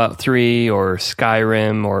 So Fallout 3 or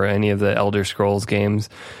Skyrim or any of the Elder Scrolls games,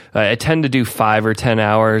 I tend to do 5 or 10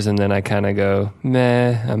 hours and then I kind of go,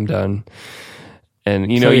 meh, I'm done.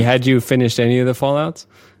 And had you finished any of the Fallouts?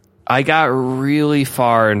 I got really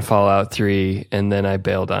far in Fallout 3 and then I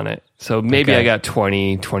bailed on it. So maybe I got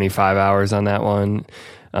 20, 25 hours on that one.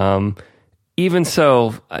 Even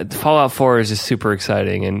so, Fallout 4 is just super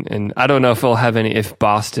exciting, and I don't know if if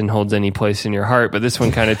Boston holds any place in your heart, but this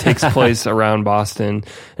one kind of takes place around Boston,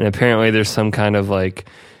 and apparently there's some kind of like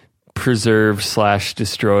preserved /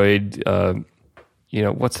 destroyed,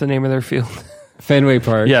 what's the name of their field? Fenway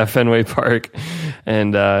Park. Yeah, Fenway Park.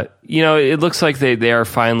 And, it looks like they are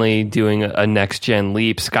finally doing a next-gen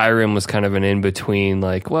leap. Skyrim was kind of an in-between,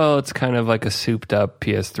 it's kind of like a souped-up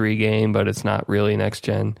PS3 game, but it's not really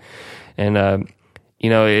next-gen. And,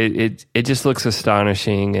 it just looks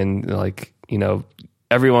astonishing. And,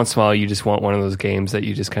 every once in a while you just want one of those games that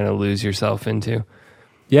you just kind of lose yourself into.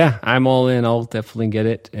 Yeah, I'm all in. I'll definitely get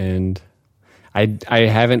it. And I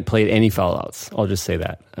haven't played any Fallouts. I'll just say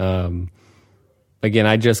that. Again,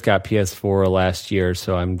 I just got PS4 last year,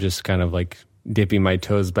 so I'm just kind of like dipping my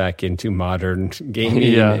toes back into modern gaming.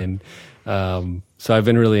 Yeah. And so I've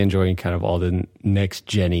been really enjoying kind of all the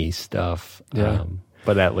next-gen-y stuff. Yeah.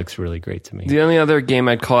 But that looks really great to me. The only other game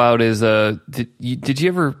I'd call out is, did you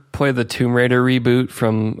ever play the Tomb Raider reboot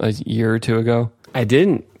from a year or two ago? I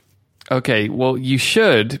didn't. Okay, well, you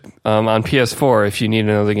should on PS4 if you need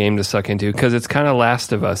another game to suck into, because it's kind of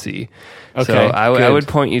Last of Us-y. Okay, so I would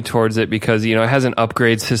point you towards it because, it has an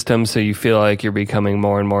upgrade system, so you feel like you're becoming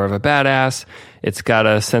more and more of a badass. It's got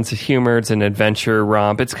a sense of humor. It's an adventure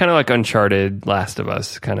romp. It's kind of like Uncharted, Last of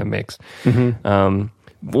Us kind of mixed. Mm-hmm.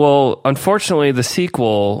 Well, unfortunately, the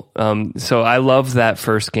sequel, so I love that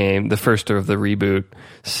first game, the first of the reboot,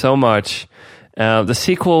 so much. The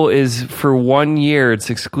sequel is for 1 year. It's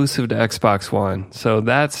exclusive to Xbox One. So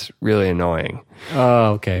that's really annoying.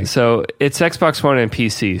 Oh, okay. So it's Xbox One and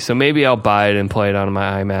PC. So maybe I'll buy it and play it on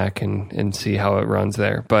my iMac and see how it runs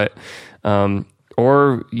there. But,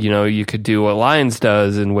 or, you could do what Lions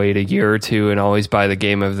does and wait a year or two and always buy the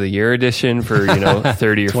Game of the Year edition for,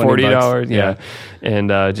 $30 or $40. Yeah. And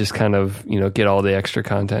just kind of, get all the extra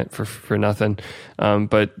content for nothing.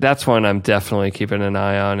 But that's one I'm definitely keeping an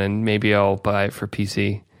eye on, and maybe I'll buy it for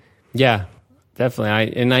PC. Yeah,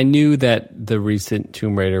 definitely. I knew that the recent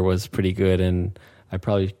Tomb Raider was pretty good, and I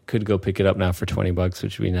probably could go pick it up now for $20,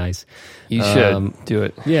 which would be nice. You should do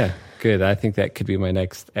it. Yeah, good. I think that could be my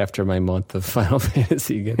next after my month of Final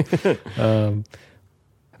Fantasy again.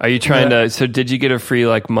 Are you trying to? So did you get a free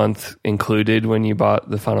month included when you bought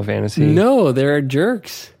the Final Fantasy? No, they're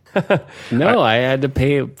jerks. No, I had to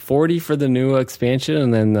pay $40 for the new expansion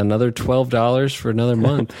and then another $12 for another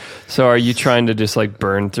month. So are you trying to just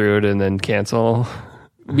burn through it and then cancel?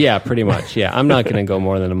 Yeah, pretty much. Yeah, I'm not going to go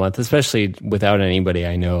more than a month, especially without anybody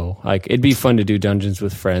I know. It'd be fun to do dungeons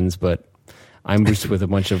with friends, but I'm just with a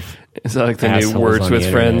bunch of Is that like the new Words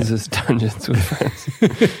with Friends is Dungeons with Friends?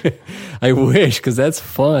 I wish, because that's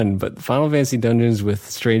fun. But Final Fantasy Dungeons with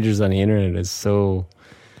strangers on the internet is so...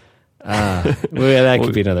 that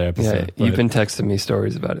could be another episode. Yeah, you've been texting me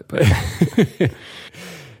stories about it. But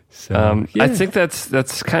so, I think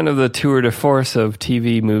that's kind of the tour de force of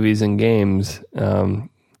TV, movies, and games.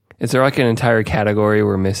 Is there an entire category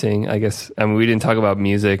we're missing? I guess. We didn't talk about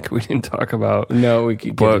music. We didn't talk about we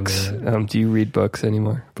could books. Do you read books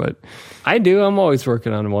anymore? But I do. I'm always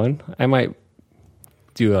working on one. I might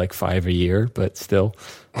do 5 a year, but still.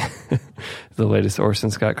 The latest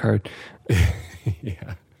Orson Scott Card.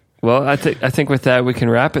 Yeah. Well, I think with that we can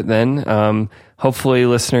wrap it then. Hopefully,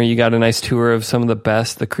 listener, you got a nice tour of some of the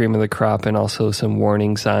best, the cream of the crop, and also some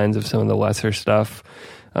warning signs of some of the lesser stuff.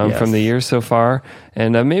 From the year so far,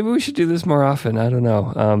 and maybe we should do this more often. I don't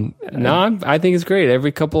know. I think it's great.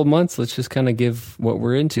 Every couple of months, let's just kind of give what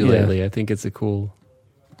we're into lately. I think it's a cool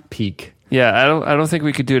peak. Yeah, I don't think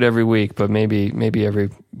we could do it every week, but maybe every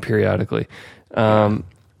periodically.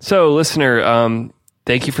 So, listener,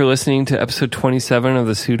 thank you for listening to episode 27 of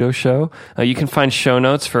the Pseudo Show. You can find show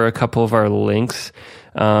notes for a couple of our links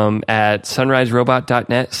at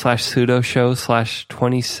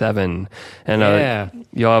sunriserobot.net/pseudo-show/27. And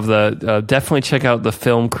you'll have the definitely check out the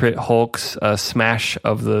Film Crit Hulk's smash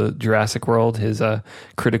of the Jurassic World. His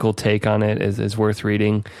critical take on it is worth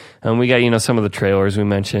reading. We got some of the trailers we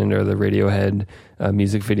mentioned, or the Radiohead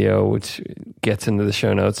music video, which gets into the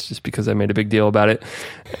show notes just because I made a big deal about it.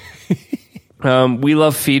 We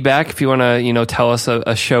love feedback. If you want to, tell us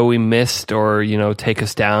a show we missed, or, take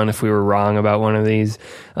us down if we were wrong about one of these,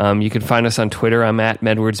 you can find us on Twitter. I'm at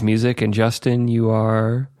Medwards Music, and Justin, you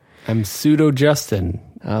are? I'm Pseudo Justin.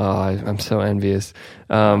 Oh, I'm so envious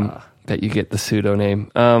that you get the pseudo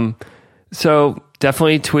name. So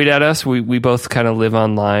definitely tweet at us. We both kind of live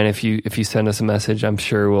online. If you send us a message, I'm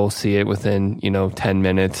sure we'll see it within 10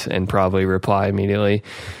 minutes and probably reply immediately.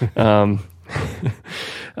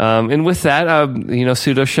 And with that,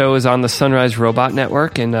 Pseudo Show is on the Sunrise Robot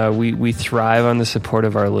Network, and we thrive on the support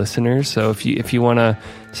of our listeners. So if you want to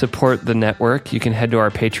support the network, you can head to our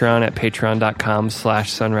Patreon at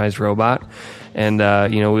patreon.com/Sunrise Robot. And,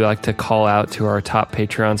 we like to call out to our top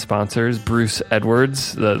Patreon sponsors, Bruce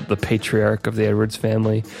Edwards, the patriarch of the Edwards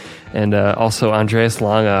family, and also Andreas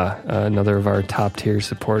Lange, another of our top tier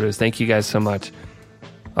supporters. Thank you guys so much.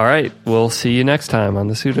 All right, we'll see you next time on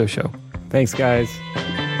the Pseudo Show. Thanks, guys.